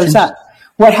it shows up.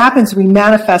 What happens, we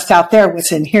manifest out there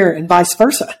what's in here and vice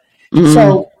versa. Mm-hmm.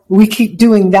 So we keep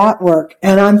doing that work.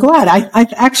 And I'm glad. I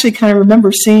actually kind of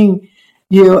remember seeing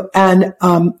you. And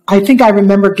I think I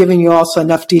remember giving you also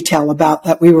enough detail about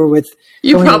that we were with.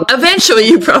 Eventually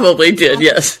you probably did,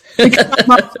 yes. Because I'm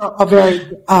also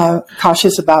very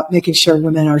cautious about making sure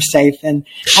women are safe and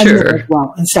sure. as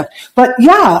well and stuff. But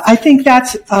yeah, I think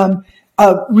that's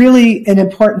really an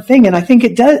important thing. And I think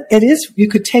it is, you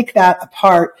could take that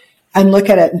apart and look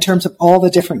at it in terms of all the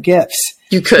different gifts.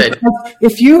 You could. Because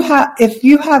if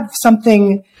you have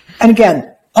something, and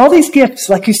again, all these gifts,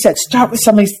 like you said, start with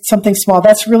something small.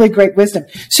 That's really great wisdom.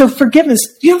 So forgiveness,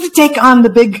 you don't have to take on the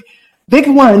big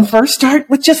one first. Start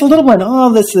with just a little one.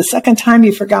 Oh, this is the second time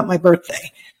you forgot my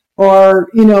birthday. Or,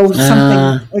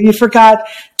 something, or you forgot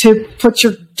to put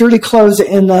your dirty clothes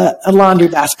in the laundry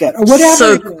basket or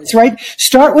whatever it is, right?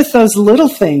 Start with those little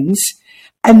things.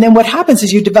 And then what happens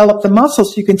is you develop the muscle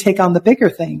so you can take on the bigger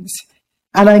things.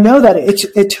 And I know that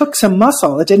it took some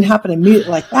muscle. It didn't happen immediately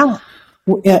like that.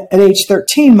 At age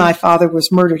 13, my father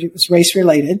was murdered. It was race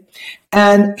related.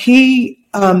 And he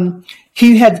was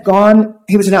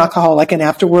an alcoholic, and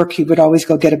after work, he would always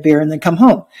go get a beer and then come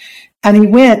home. And he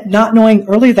went, not knowing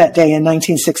early that day in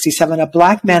 1967, a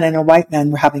black man and a white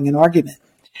man were having an argument.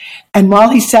 And while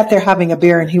he sat there having a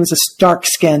beer, and he was a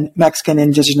dark-skinned Mexican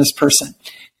indigenous person,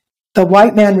 the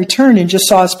white man returned and just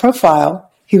saw his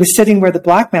profile. He was sitting where the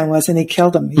black man was, and he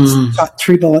killed him. He shot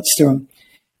 3 bullets through him.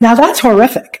 Now, that's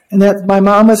horrific. And that my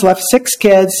mom was left 6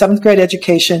 kids, 7th grade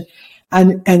education,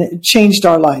 and it changed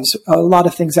our lives. A lot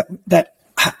of things that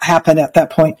happened at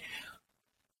that point.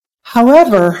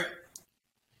 However,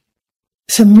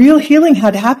 some real healing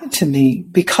had happened to me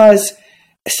because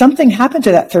something happened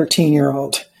to that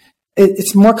 13-year-old.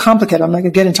 It's more complicated. I'm not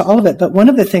going to get into all of it. But one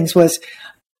of the things was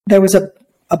there was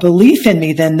a belief in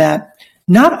me then that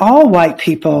not all white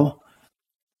people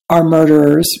are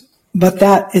murderers, but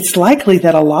that it's likely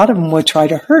that a lot of them would try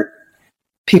to hurt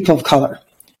people of color.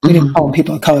 We didn't call them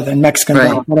people of color, then Mexican,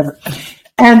 right. Whatever.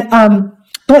 And,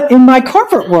 But in my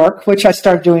corporate work, which I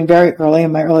started doing very early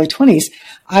in my early 20s,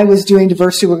 I was doing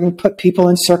diversity. We're going to put people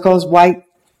in circles, white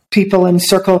people in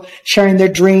circle, sharing their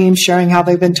dreams, sharing how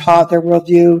they've been taught, their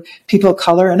worldview, people of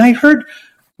color. And I heard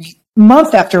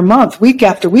month after month, week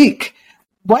after week,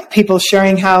 white people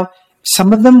sharing how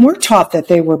some of them were taught that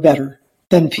they were better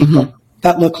than people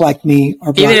that look like me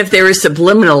or black. Even if they were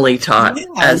subliminally taught.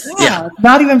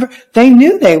 Not even, they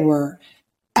knew they were.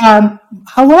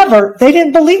 However, they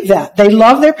didn't believe that. They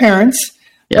love their parents,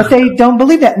 but they don't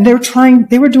believe that. And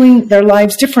they were doing their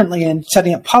lives differently and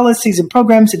setting up policies and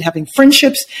programs and having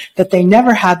friendships that they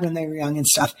never had when they were young and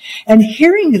stuff. And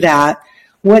hearing that,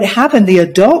 what happened, the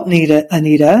adult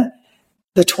Anita,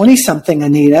 the 20-something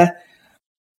Anita,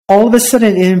 all of a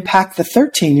sudden it impacted the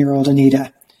 13-year-old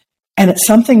Anita. And it's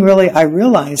something really I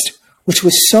realized, which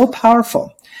was so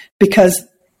powerful, because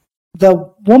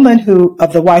the woman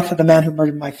the wife of the man who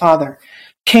murdered my father,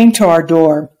 came to our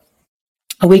door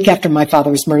a week after my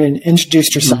father was murdered and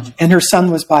introduced her son. And her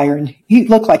son was by her, and he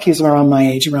looked like he was around my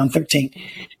age, around 13.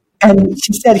 And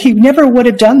she said he never would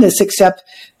have done this except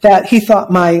that he thought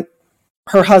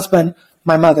her husband,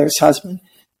 my mother's husband,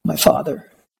 my father,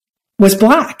 was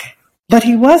black. But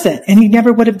he wasn't, and he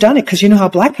never would have done it because you know how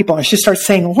black people are. She starts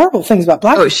saying horrible things about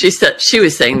black people. Oh, she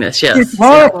was saying this, yes.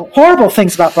 Horrible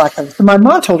things about black people. So my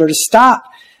mom told her to stop,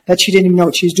 that she didn't even know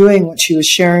what she was doing, what she was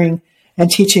sharing and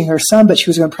teaching her son, but she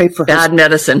was going to pray for her. Bad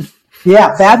medicine.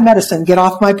 Yeah, bad medicine. Get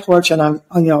off my porch and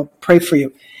I'm pray for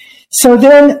you. So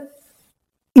then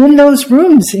in those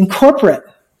rooms in corporate,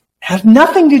 have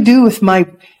nothing to do with my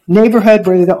neighborhood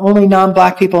where they're the only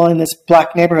non-black people in this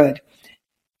black neighborhood.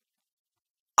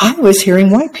 I was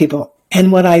hearing white people.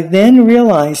 And what I then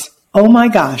realized, oh my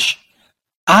gosh,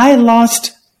 and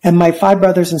my 5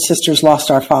 brothers and sisters lost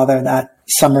our father that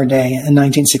summer day in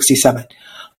 1967.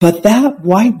 But that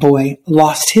white boy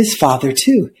lost his father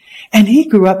too. And he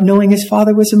grew up knowing his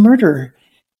father was a murderer.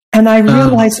 And I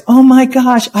realized, oh my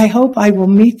gosh, I hope I will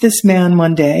meet this man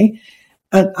one day.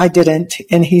 I didn't,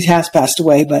 and he has passed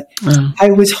away, but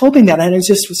I was hoping that. And I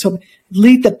just was hoping,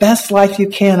 lead the best life you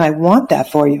can. I want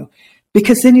that for you.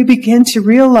 Because then you begin to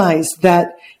realize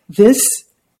that this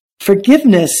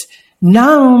forgiveness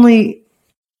not only,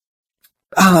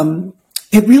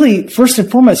 it really, first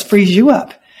and foremost, frees you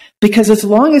up. Because as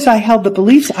long as I held the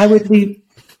beliefs, I would leave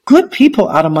good people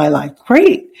out of my life,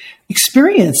 great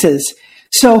experiences.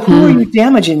 So who are you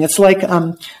damaging? It's like,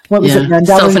 what was it?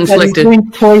 Self-inflicted.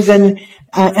 Drink poison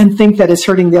and think that it's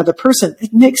hurting the other person.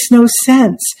 It makes no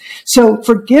sense. So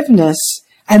forgiveness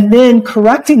and then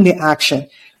correcting the action.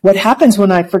 What happens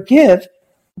when I forgive,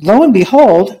 lo and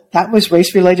behold, that was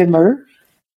race-related murder.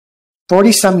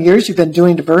 40-some years you've been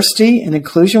doing diversity and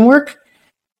inclusion work.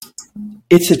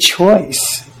 It's a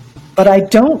choice. But I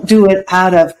don't do it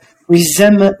out of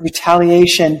resentment,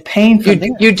 retaliation, pain.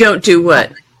 You don't do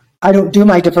what? I don't do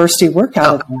my diversity work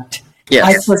out of that. Yes.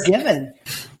 I've forgiven.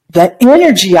 The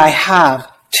energy I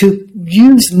have to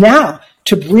use now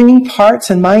to bring parts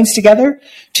and minds together,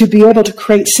 to be able to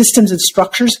create systems and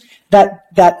structures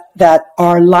that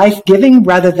are life-giving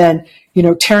rather than,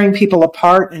 tearing people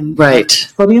apart and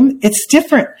podium. It's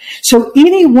different. So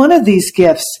any one of these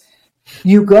gifts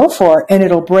you go for, and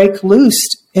it'll break loose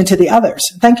into the others.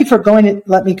 Thank you for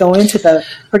let me go into the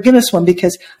forgiveness one,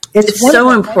 because it's so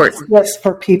important. Yes,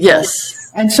 for people.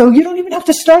 Yes. And so you don't even have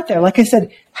to start there. Like I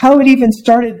said, how it even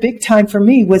started big time for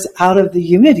me was out of the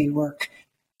unity work.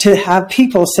 To have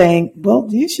people saying, well,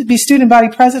 you should be student body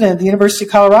president at the University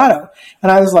of Colorado.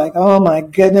 And I was like, oh my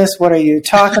goodness, what are you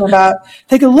talking about?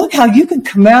 They go, look how you can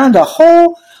command a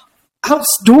whole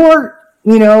outdoor,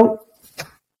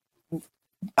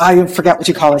 I forget what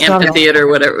you call it. Amphitheater,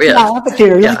 whatever. Yeah,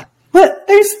 amphitheater. Yeah. Like, but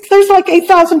there's like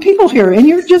 8,000 people here and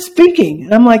you're just speaking.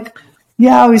 And I'm like,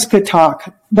 yeah, I always could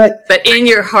talk. But in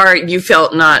your heart, you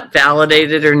felt not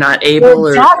validated or not able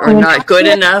or not good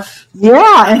enough.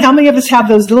 Yeah. And how many of us have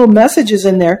those little messages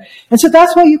in there? And so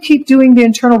that's why you keep doing the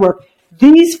internal work.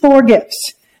 These 4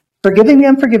 gifts, forgiving the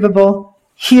unforgivable,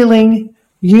 healing,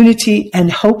 unity, and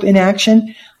hope in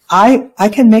action. I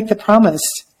can make the promise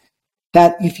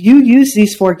that if you use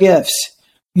these 4 gifts,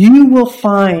 you will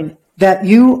find that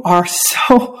you are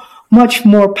so much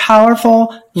more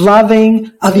powerful,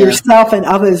 loving of yourself and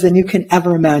others than you can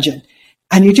ever imagine.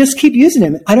 And you just keep using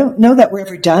them. I don't know that we're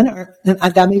ever done, or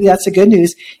that maybe that's the good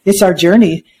news. It's our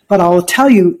journey. But I will tell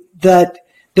you that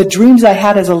the dreams I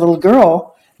had as a little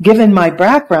girl, given my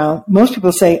background, most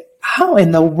people say, how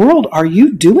in the world are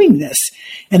you doing this?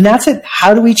 And that's it.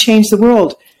 How do we change the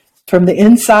world? From the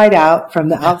inside out, from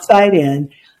the outside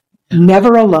in,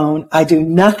 never alone. I do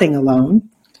nothing alone.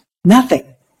 Nothing.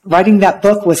 Writing that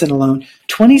book wasn't alone.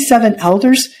 27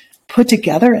 elders put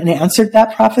together and answered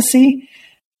that prophecy.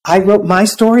 I wrote my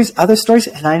stories, other stories,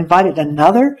 and I invited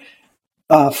another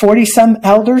 40-some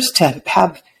elders to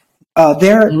have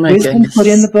their wisdom put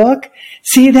in the book.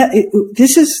 See that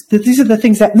these are the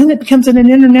things that, and then it becomes an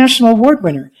international award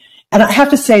winner. And I have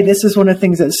to say, this is one of the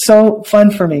things that's so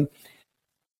fun for me.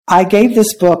 I gave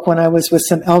this book when I was with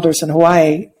some elders in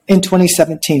Hawaii in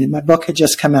 2017, and my book had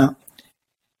just come out.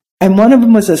 And one of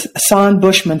them was a San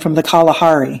Bushman from the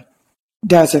Kalahari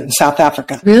Desert in South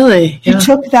Africa. Really? Yeah. He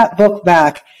took that book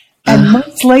back, and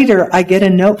months later, I get a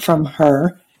note from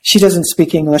her. She doesn't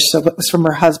speak English, so it was from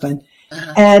her husband.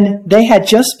 And they had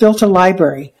just built a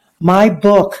library. My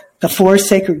book, The Four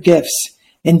Sacred Gifts,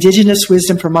 Indigenous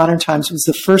Wisdom for Modern Times, was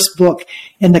the first book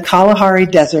in the Kalahari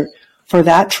Desert for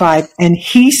that tribe. And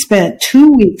he spent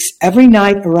 2 weeks every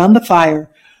night around the fire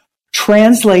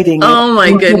translating Oh my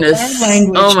it goodness.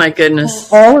 language. Oh my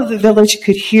goodness. All of the village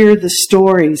could hear the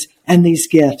stories and these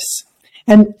gifts.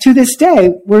 And to this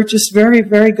day, we're just very,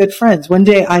 very good friends. One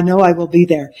day I know I will be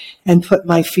there and put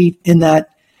my feet in that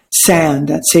sand,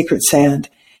 that sacred sand.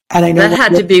 And I know that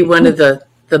had to be one of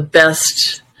the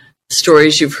best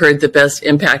stories you've heard, the best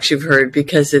impacts you've heard,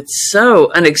 because it's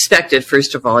so unexpected.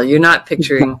 First of all, you're not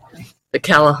picturing the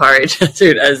Kalahari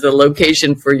Desert as the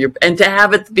location for your, and to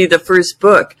have it be the first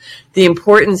book, the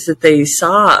importance that they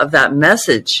saw of that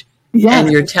message,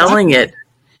 and you're telling it.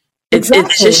 It's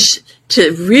just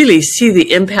to really see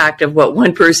the impact of what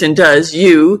one person does,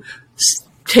 you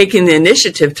taking the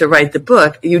initiative to write the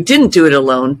book. You didn't do it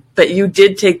alone, but you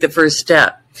did take the first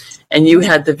step, and you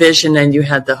had the vision and you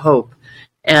had the hope.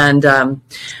 And,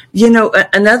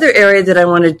 another area that I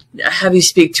want to have you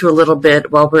speak to a little bit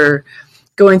while we're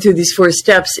going through these 4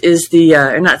 steps is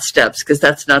or not steps, because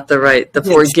that's not the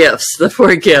 4 gifts, the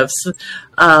 4 gifts,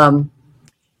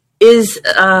 is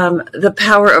the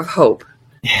power of hope.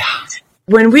 Yeah.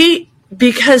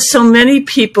 Because so many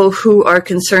people who are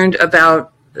concerned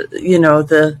about,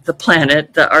 the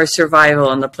planet, our survival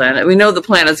on the planet, we know the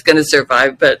planet's going to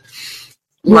survive, but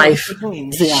life,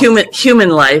 human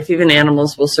life, even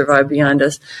animals will survive beyond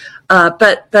us.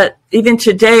 But even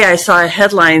today, I saw a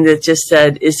headline that just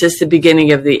said, "Is this the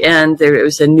beginning of the end?" There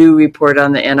was a new report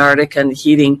on the Antarctica and the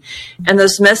heating, and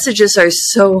those messages are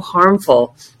so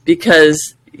harmful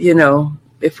because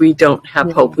if we don't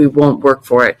have hope, we won't work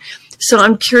for it. So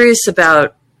I'm curious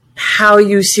about how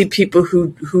you see people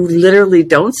who literally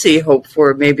don't see hope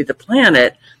for maybe the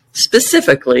planet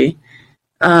specifically.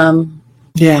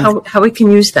 How we can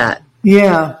use that.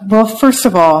 Yeah. Well, first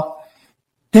of all,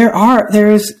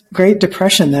 there is great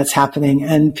depression that's happening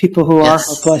and people who are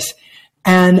hopeless.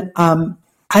 And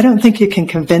I don't think you can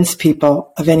convince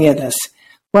people of any of this.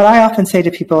 What I often say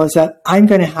to people is that I'm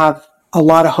going to have a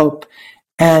lot of hope,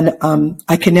 and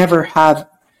I can never have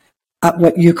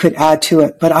what you could add to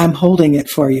it, but I'm holding it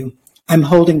for you. I'm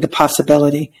holding the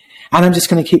possibility, and I'm just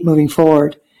going to keep moving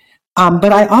forward.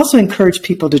 But I also encourage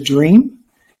people to dream.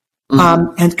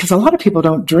 And because a lot of people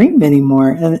don't dream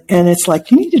anymore, and it's like,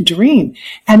 you need to dream.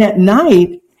 And at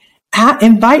night,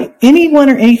 invite anyone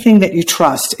or anything that you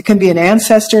trust. It can be an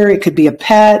ancestor, it could be a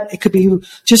pet, it could be you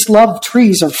just love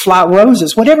trees or flower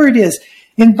roses, whatever it is.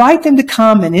 Invite them to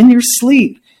come, and in your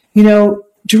sleep,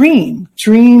 dream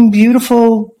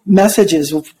beautiful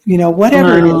messages,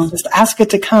 whatever it is. Just ask it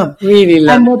to come. Really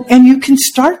love. And you can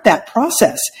start that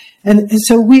process. And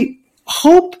so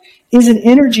hope is an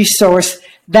energy source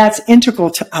that's integral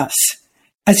to us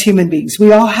as human beings.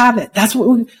 We all have it. That's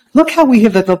look how we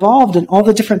have evolved and all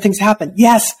the different things happen.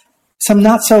 Yes, some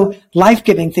not so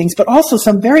life-giving things, but also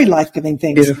some very life-giving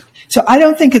things. Beautiful. So I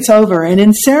don't think it's over. And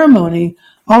in ceremony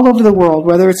all over the world,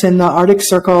 whether it's in the Arctic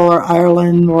Circle or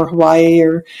Ireland or Hawaii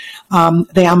or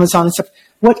the Amazon and stuff,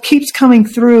 what keeps coming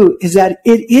through is that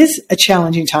it is a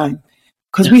challenging time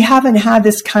because we haven't had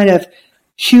this kind of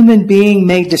human being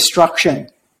made destruction.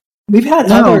 We've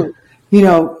had other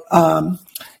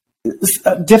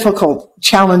difficult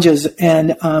challenges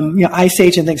and ice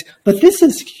age and things, but this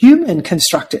is human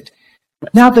constructed.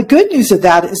 Now, the good news of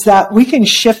that is that we can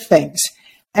shift things.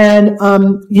 And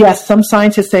yes, some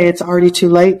scientists say it's already too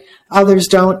late, others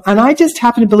don't. And I just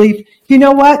happen to believe,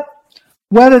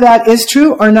 whether that is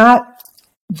true or not,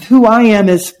 who I am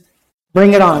is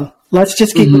bring it on. Let's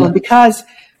just keep going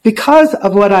because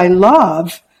of what I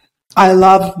love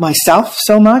myself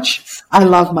so much. I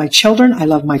love my children. I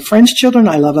love my friends' children.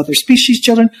 I love other species'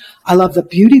 children. I love the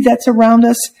beauty that's around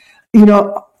us,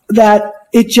 that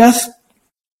it just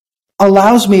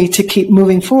allows me to keep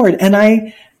moving forward. And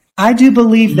I do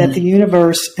believe that the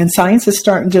universe and science is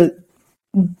starting to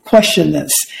question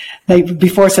this. They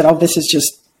before said, this is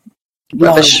just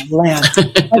rubbish land.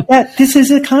 But this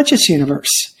is a conscious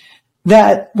universe.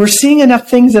 that we're seeing enough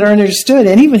things that are understood,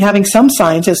 and even having some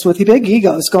scientists with big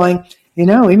egos going, we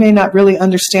may not really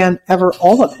understand ever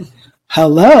all of it.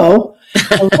 Hello?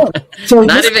 So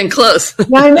not even close.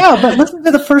 I know, but listen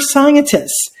to the first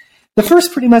scientists. The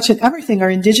first pretty much in everything are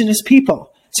indigenous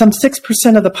people, some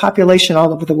 6% of the population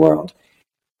all over the world,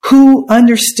 who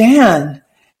understand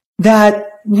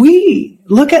that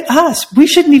look at us, we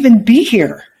shouldn't even be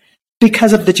here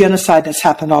because of the genocide that's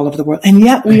happened all over the world. And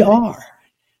yet we are.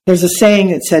 There's a saying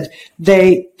that said,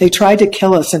 they tried to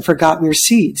kill us and forgot we were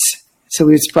seeds. So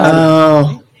we would sprout.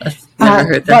 Oh, I've never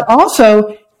heard that. But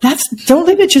also, don't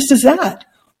leave it just as that.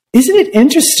 Isn't it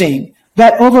interesting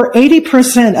that over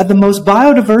 80% of the most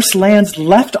biodiverse lands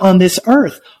left on this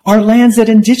earth are lands that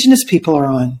indigenous people are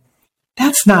on?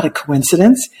 That's not a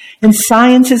coincidence. And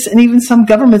scientists and even some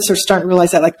governments are starting to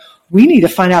realize that, we need to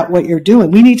find out what you're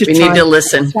doing. We need to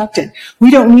listen. We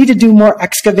don't need to do more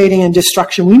excavating and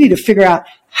destruction. We need to figure out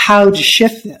how to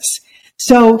shift this.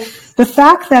 So the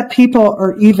fact that people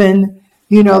are even,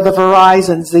 the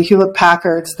Verizons, the Hewlett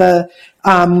Packards, the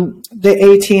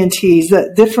AT&Ts,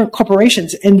 the different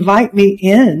corporations invite me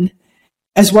in,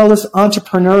 as well as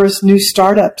entrepreneurs, new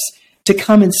startups, to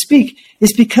come and speak,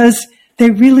 is because they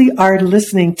really are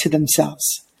listening to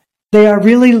themselves. They are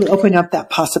really opening up that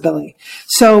possibility.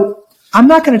 So I'm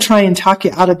not going to try and talk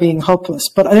you out of being hopeless,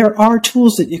 but there are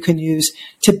tools that you can use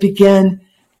to begin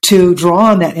to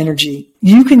draw on that energy.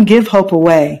 You can give hope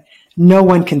away. No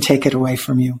one can take it away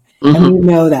from you. Mm-hmm. And we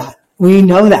know that. We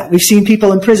know that. We've seen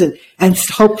people in prison, and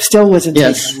hope still wasn't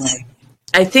taken away.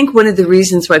 I think one of the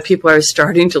reasons why people are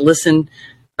starting to listen,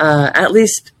 at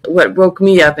least what woke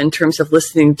me up in terms of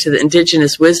listening to the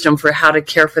indigenous wisdom for how to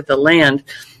care for the land,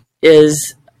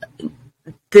 is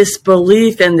this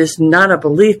belief, and this not a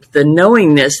belief, the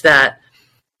knowingness that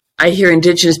I hear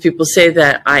indigenous people say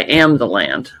that I am the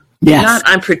land. Yes. Not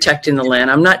I'm protecting the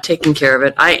land. I'm not taking care of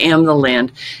it. I am the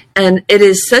land. And it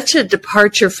is such a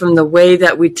departure from the way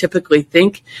that we typically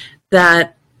think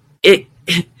that it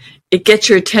gets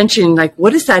your attention. Like,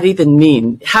 what does that even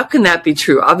mean? How can that be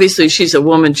true? Obviously, she's a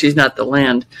woman. She's not the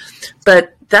land.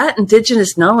 But that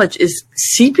indigenous knowledge is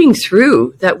seeping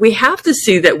through, that we have to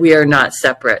see that we are not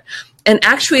separate. And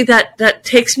actually, that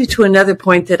takes me to another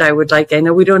point that I would like. I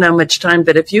know we don't have much time,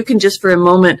 but if you can just for a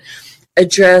moment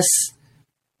address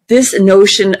this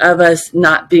notion of us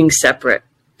not being separate,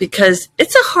 because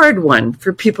it's a hard one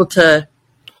for people to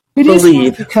believe. It is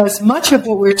hard because much of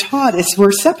what we're taught is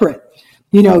we're separate.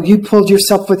 You pulled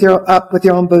yourself up with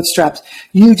your own bootstraps.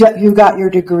 You got your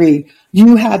degree.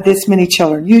 You had this many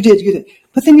children. You did.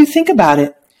 But then you think about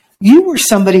it. You were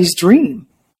somebody's dream.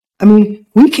 I mean,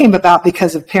 we came about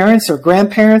because of parents or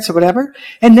grandparents or whatever,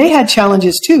 and they had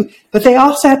challenges too, but they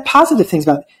also had positive things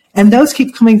about it. And those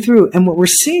keep coming through. And what we're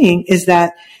seeing is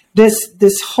that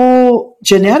this whole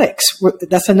genetics,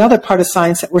 that's another part of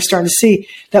science that we're starting to see,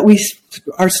 that we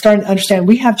are starting to understand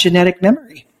we have genetic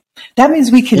memory. That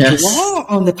means we can draw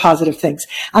on the positive things.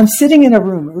 I'm sitting in a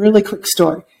room, a really quick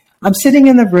story. I'm sitting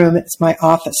in the room, it's my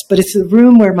office, but it's the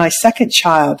room where my second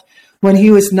child, when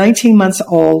he was 19 months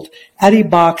old, Eddie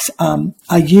Box,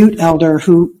 a Ute elder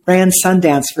who ran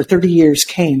Sundance for 30 years,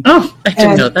 came. Oh, I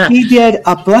didn't know that. He did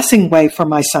a blessing way for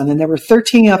my son, and there were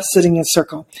 13 of us sitting in a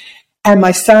circle. And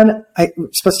my son, I was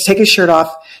supposed to take his shirt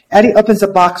off. Eddie opens a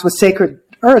box with sacred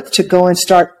earth to go and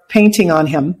start painting on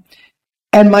him.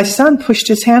 And my son pushed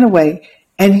his hand away,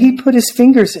 and he put his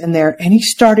fingers in there, and he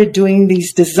started doing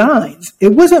these designs.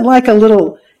 It wasn't like a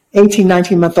little 18,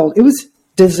 19-month-old. It was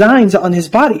designs on his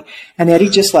body. And Eddie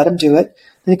just let him do it.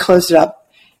 Then he closed it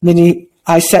up. And then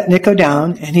I set Nico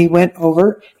down, and he went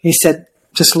over. He said,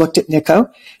 just looked at Nico.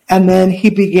 And then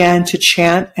he began to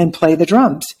chant and play the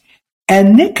drums.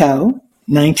 And Nico,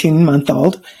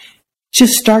 19-month-old,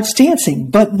 just starts dancing,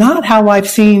 but not how I've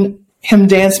seen him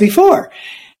dance before.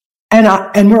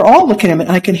 And we're all looking at him,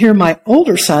 and I can hear my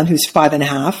older son, who's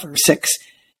 5.5 or 6,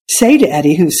 say to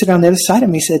Eddie, who's sitting on the other side of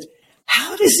me, he said,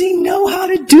 how does he know how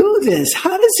to do this?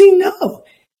 How does he know?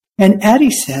 And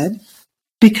Eddie said,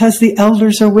 because the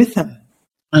elders are with him.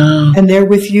 And they're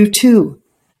with you too.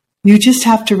 You just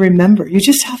have to remember. You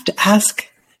just have to ask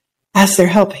their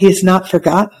help. He has not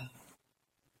forgotten.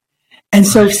 And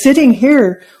so sitting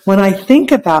here, when I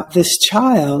think about this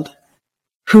child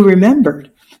who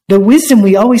remembered, the wisdom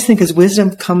we always think is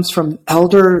wisdom comes from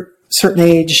elder, certain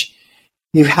age,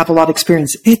 you have a lot of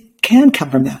experience. It can come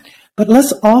from that. But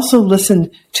let's also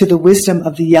listen to the wisdom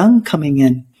of the young coming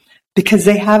in, because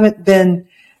they haven't been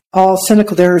all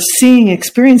cynical. They're seeing,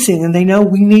 experiencing, and they know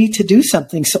we need to do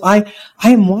something. So I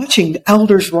am watching the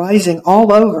elders rising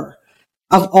all over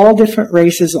of all different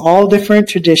races, all different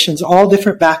traditions, all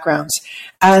different backgrounds.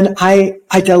 And I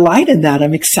delight in that.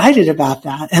 I'm excited about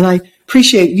that. And I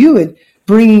appreciate you in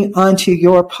bringing onto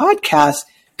your podcast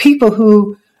people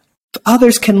who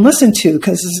others can listen to,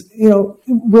 because,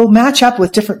 we'll match up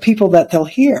with different people that they'll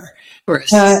hear. Of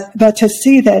course. But to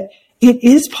see that it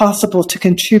is possible to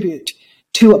contribute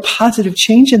to a positive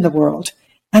change in the world.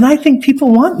 And I think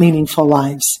people want meaningful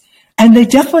lives. And they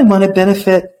definitely want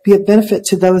to be a benefit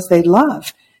to those they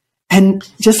love. And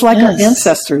just like our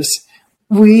ancestors,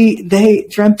 they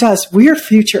dreamt us. We're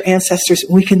future ancestors.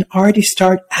 We can already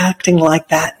start acting like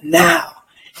that now.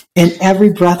 In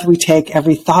every breath we take,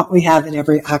 every thought we have, and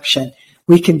every action,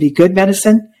 we can be good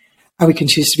medicine, or we can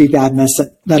choose to be bad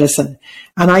medicine.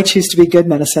 And I choose to be good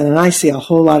medicine, and I see a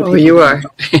whole lot of people. Oh, you are.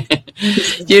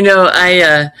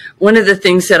 One of the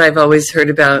things that I've always heard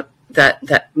about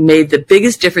that made the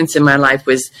biggest difference in my life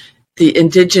was the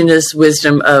indigenous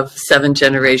wisdom of 7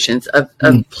 generations, of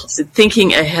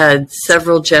thinking ahead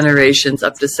several generations,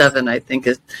 up to 7, I think,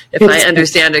 if I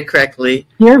understand it correctly.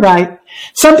 You're right.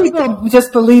 Some people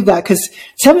just believe that because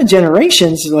 7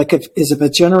 generations, is it a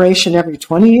generation every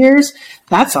 20 years?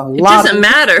 That's a lot. It doesn't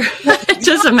matter. It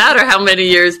doesn't matter how many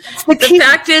years. The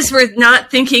fact is, we're not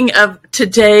thinking of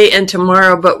today and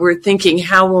tomorrow, but we're thinking,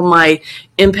 how will my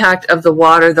impact of the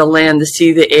water, the land, the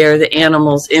sea, the air, the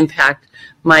animals impact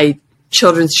my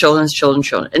children's children.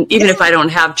 And even if I don't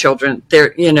have children,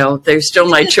 they're still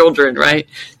my children, right?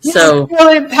 Yes, so it will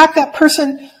impact that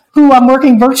person who I'm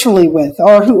working virtually with,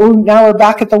 or who now are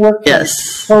back at the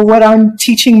workplace, or what I'm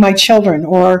teaching my children,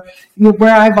 or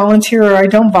where I volunteer or I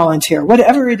don't volunteer,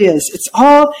 whatever it is.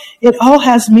 It all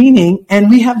has meaning, and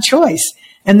we have choice.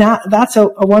 And that's a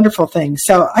wonderful thing.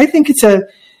 So I think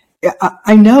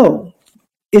I know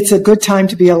it's a good time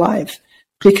to be alive,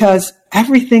 because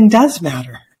everything does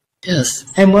matter. Yes.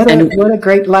 And what a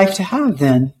great life to have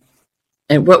then.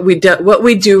 And what we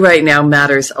do right now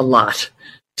matters a lot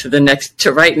to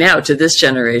this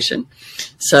generation.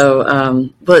 So,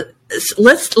 but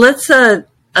let's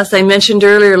as I mentioned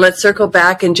earlier, let's circle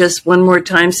back and just one more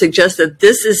time suggest that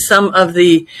this is some of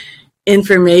the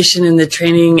information and the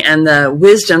training and the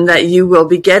wisdom that you will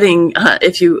be getting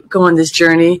if you go on this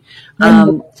journey.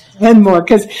 And more,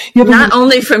 because not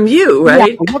only from you,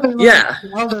 right? Yeah.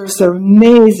 Elders are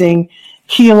amazing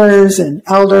healers and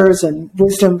elders and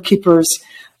wisdom keepers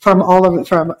from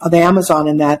the Amazon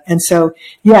and that. And so,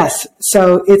 yes,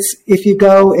 if you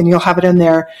go, and you'll have it in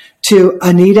there, to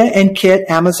Anita and Kit,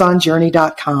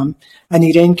 AmazonJourney.com,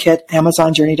 Anita and Kit,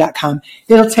 AmazonJourney.com.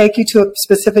 It'll take you to a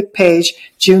specific page,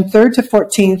 June 3rd to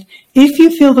 14th. If you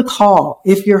feel the call,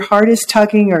 if your heart is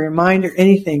tugging or your mind or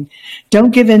anything, don't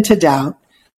give in to doubt.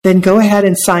 Then go ahead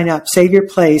and sign up. Save your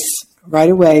place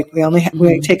right away.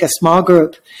 We take a small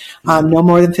group, no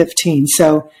more than 15.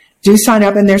 So do sign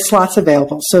up, and there's slots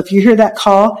available. So if you hear that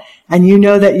call and you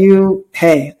know that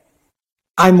hey,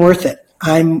 I'm worth it.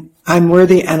 I'm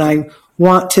worthy, and I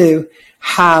want to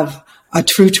have a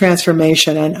true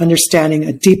transformation and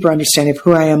a deeper understanding of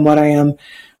who I am, what I am,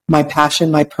 my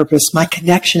passion, my purpose, my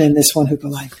connection in this one hoop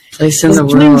of life. Place in the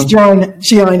world. Please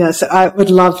join us. I would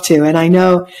love to. And I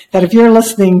know that if you're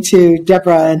listening to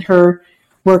Deborah and her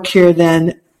work here,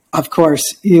 then of course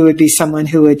you would be someone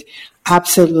who would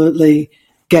absolutely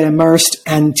get immersed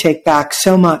and take back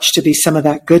so much to be some of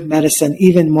that good medicine,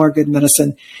 even more good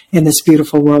medicine in this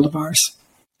beautiful world of ours.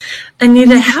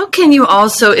 Anita, how can you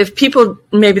also, if people,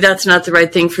 maybe that's not the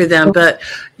right thing for them, but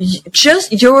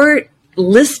just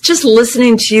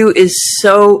listening to you is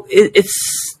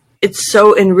it's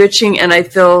so enriching, and I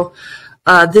feel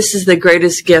this is the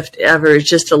greatest gift ever,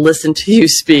 just to listen to you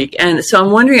speak. And so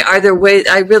I'm wondering, are there ways,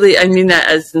 I mean that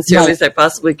as sincerely as I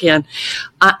possibly can,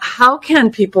 how can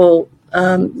people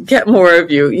get more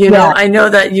of you? I know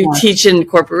that you teach in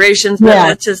corporations,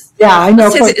 but it's just, I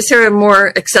know. Is there a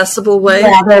more accessible way?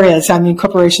 Yeah, there is. I mean,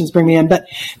 corporations bring me in, but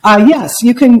yes,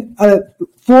 you can,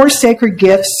 for Sacred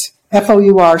Gifts,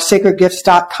 FOUR,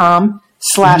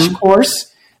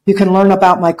 sacredgifts.com/course. You can learn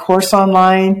about my course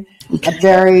online. Okay.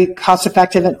 Very cost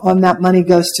effective, and on that money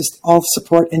goes to all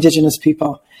support Indigenous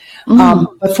people.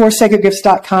 But for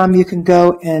sacredgifts.com, you can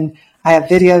go, and I have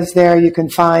videos there. You can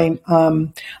find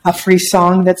a free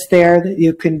song that's there that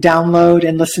you can download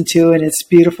and listen to, and it's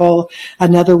beautiful.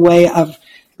 Another way of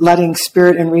letting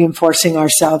spirit and reinforcing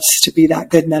ourselves to be that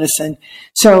good medicine.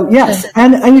 So yes,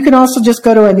 and you can also just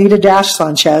go to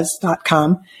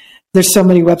Anita-Sanchez.com. There's so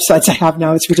many websites I have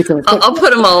now, it's ridiculous. I'll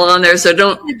put them all on there, so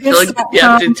don't feel like you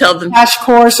have to tell them.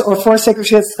 Course or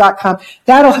forsacredgifts.com.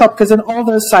 That'll help, because in all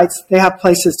those sites, they have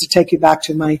places to take you back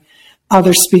to my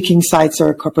other speaking sites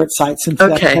or corporate sites. And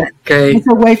Okay, great. It's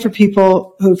a way for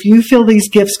people who, if you feel these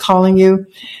gifts calling you,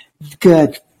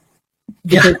 good,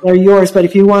 because they're yours. But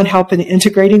if you want help in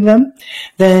integrating them,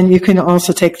 then you can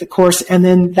also take the course. And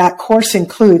then that course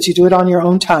includes, you do it on your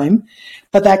own time,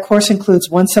 but that course includes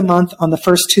once a month on the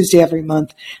first Tuesday every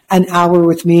month, an hour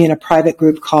with me in a private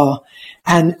group call.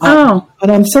 And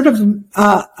I'm sort of,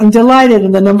 I'm delighted.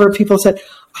 And the number of people said,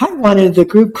 I wanted the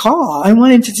group call. I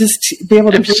wanted to just be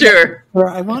able to, I'm sure, where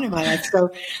I want in my life.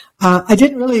 So, I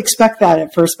didn't really expect that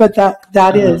at first, but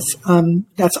that is,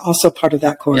 that's also part of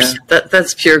that course. Yeah,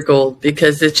 that's pure gold,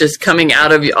 because it's just coming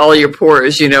out of all your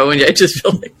pores, and I just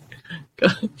feel like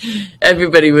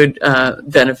everybody would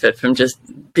benefit from just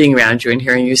being around you and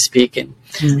hearing you speak and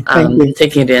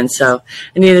taking it in. So,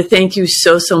 Anita, thank you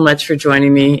so much for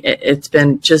joining me. It's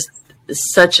been just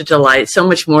such a delight, so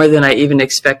much more than I even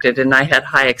expected, and I had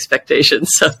high expectations.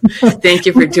 So thank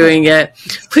you for doing it.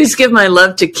 Please give my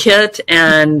love to Kit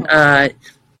and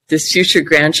this future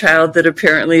grandchild that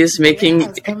apparently is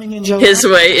making his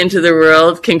way into the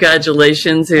world.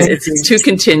 Congratulations. It's to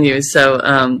continue.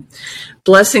 So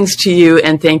blessings to you,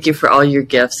 and thank you for all your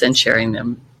gifts and sharing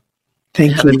them.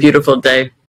 Thank you. Have a beautiful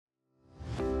day.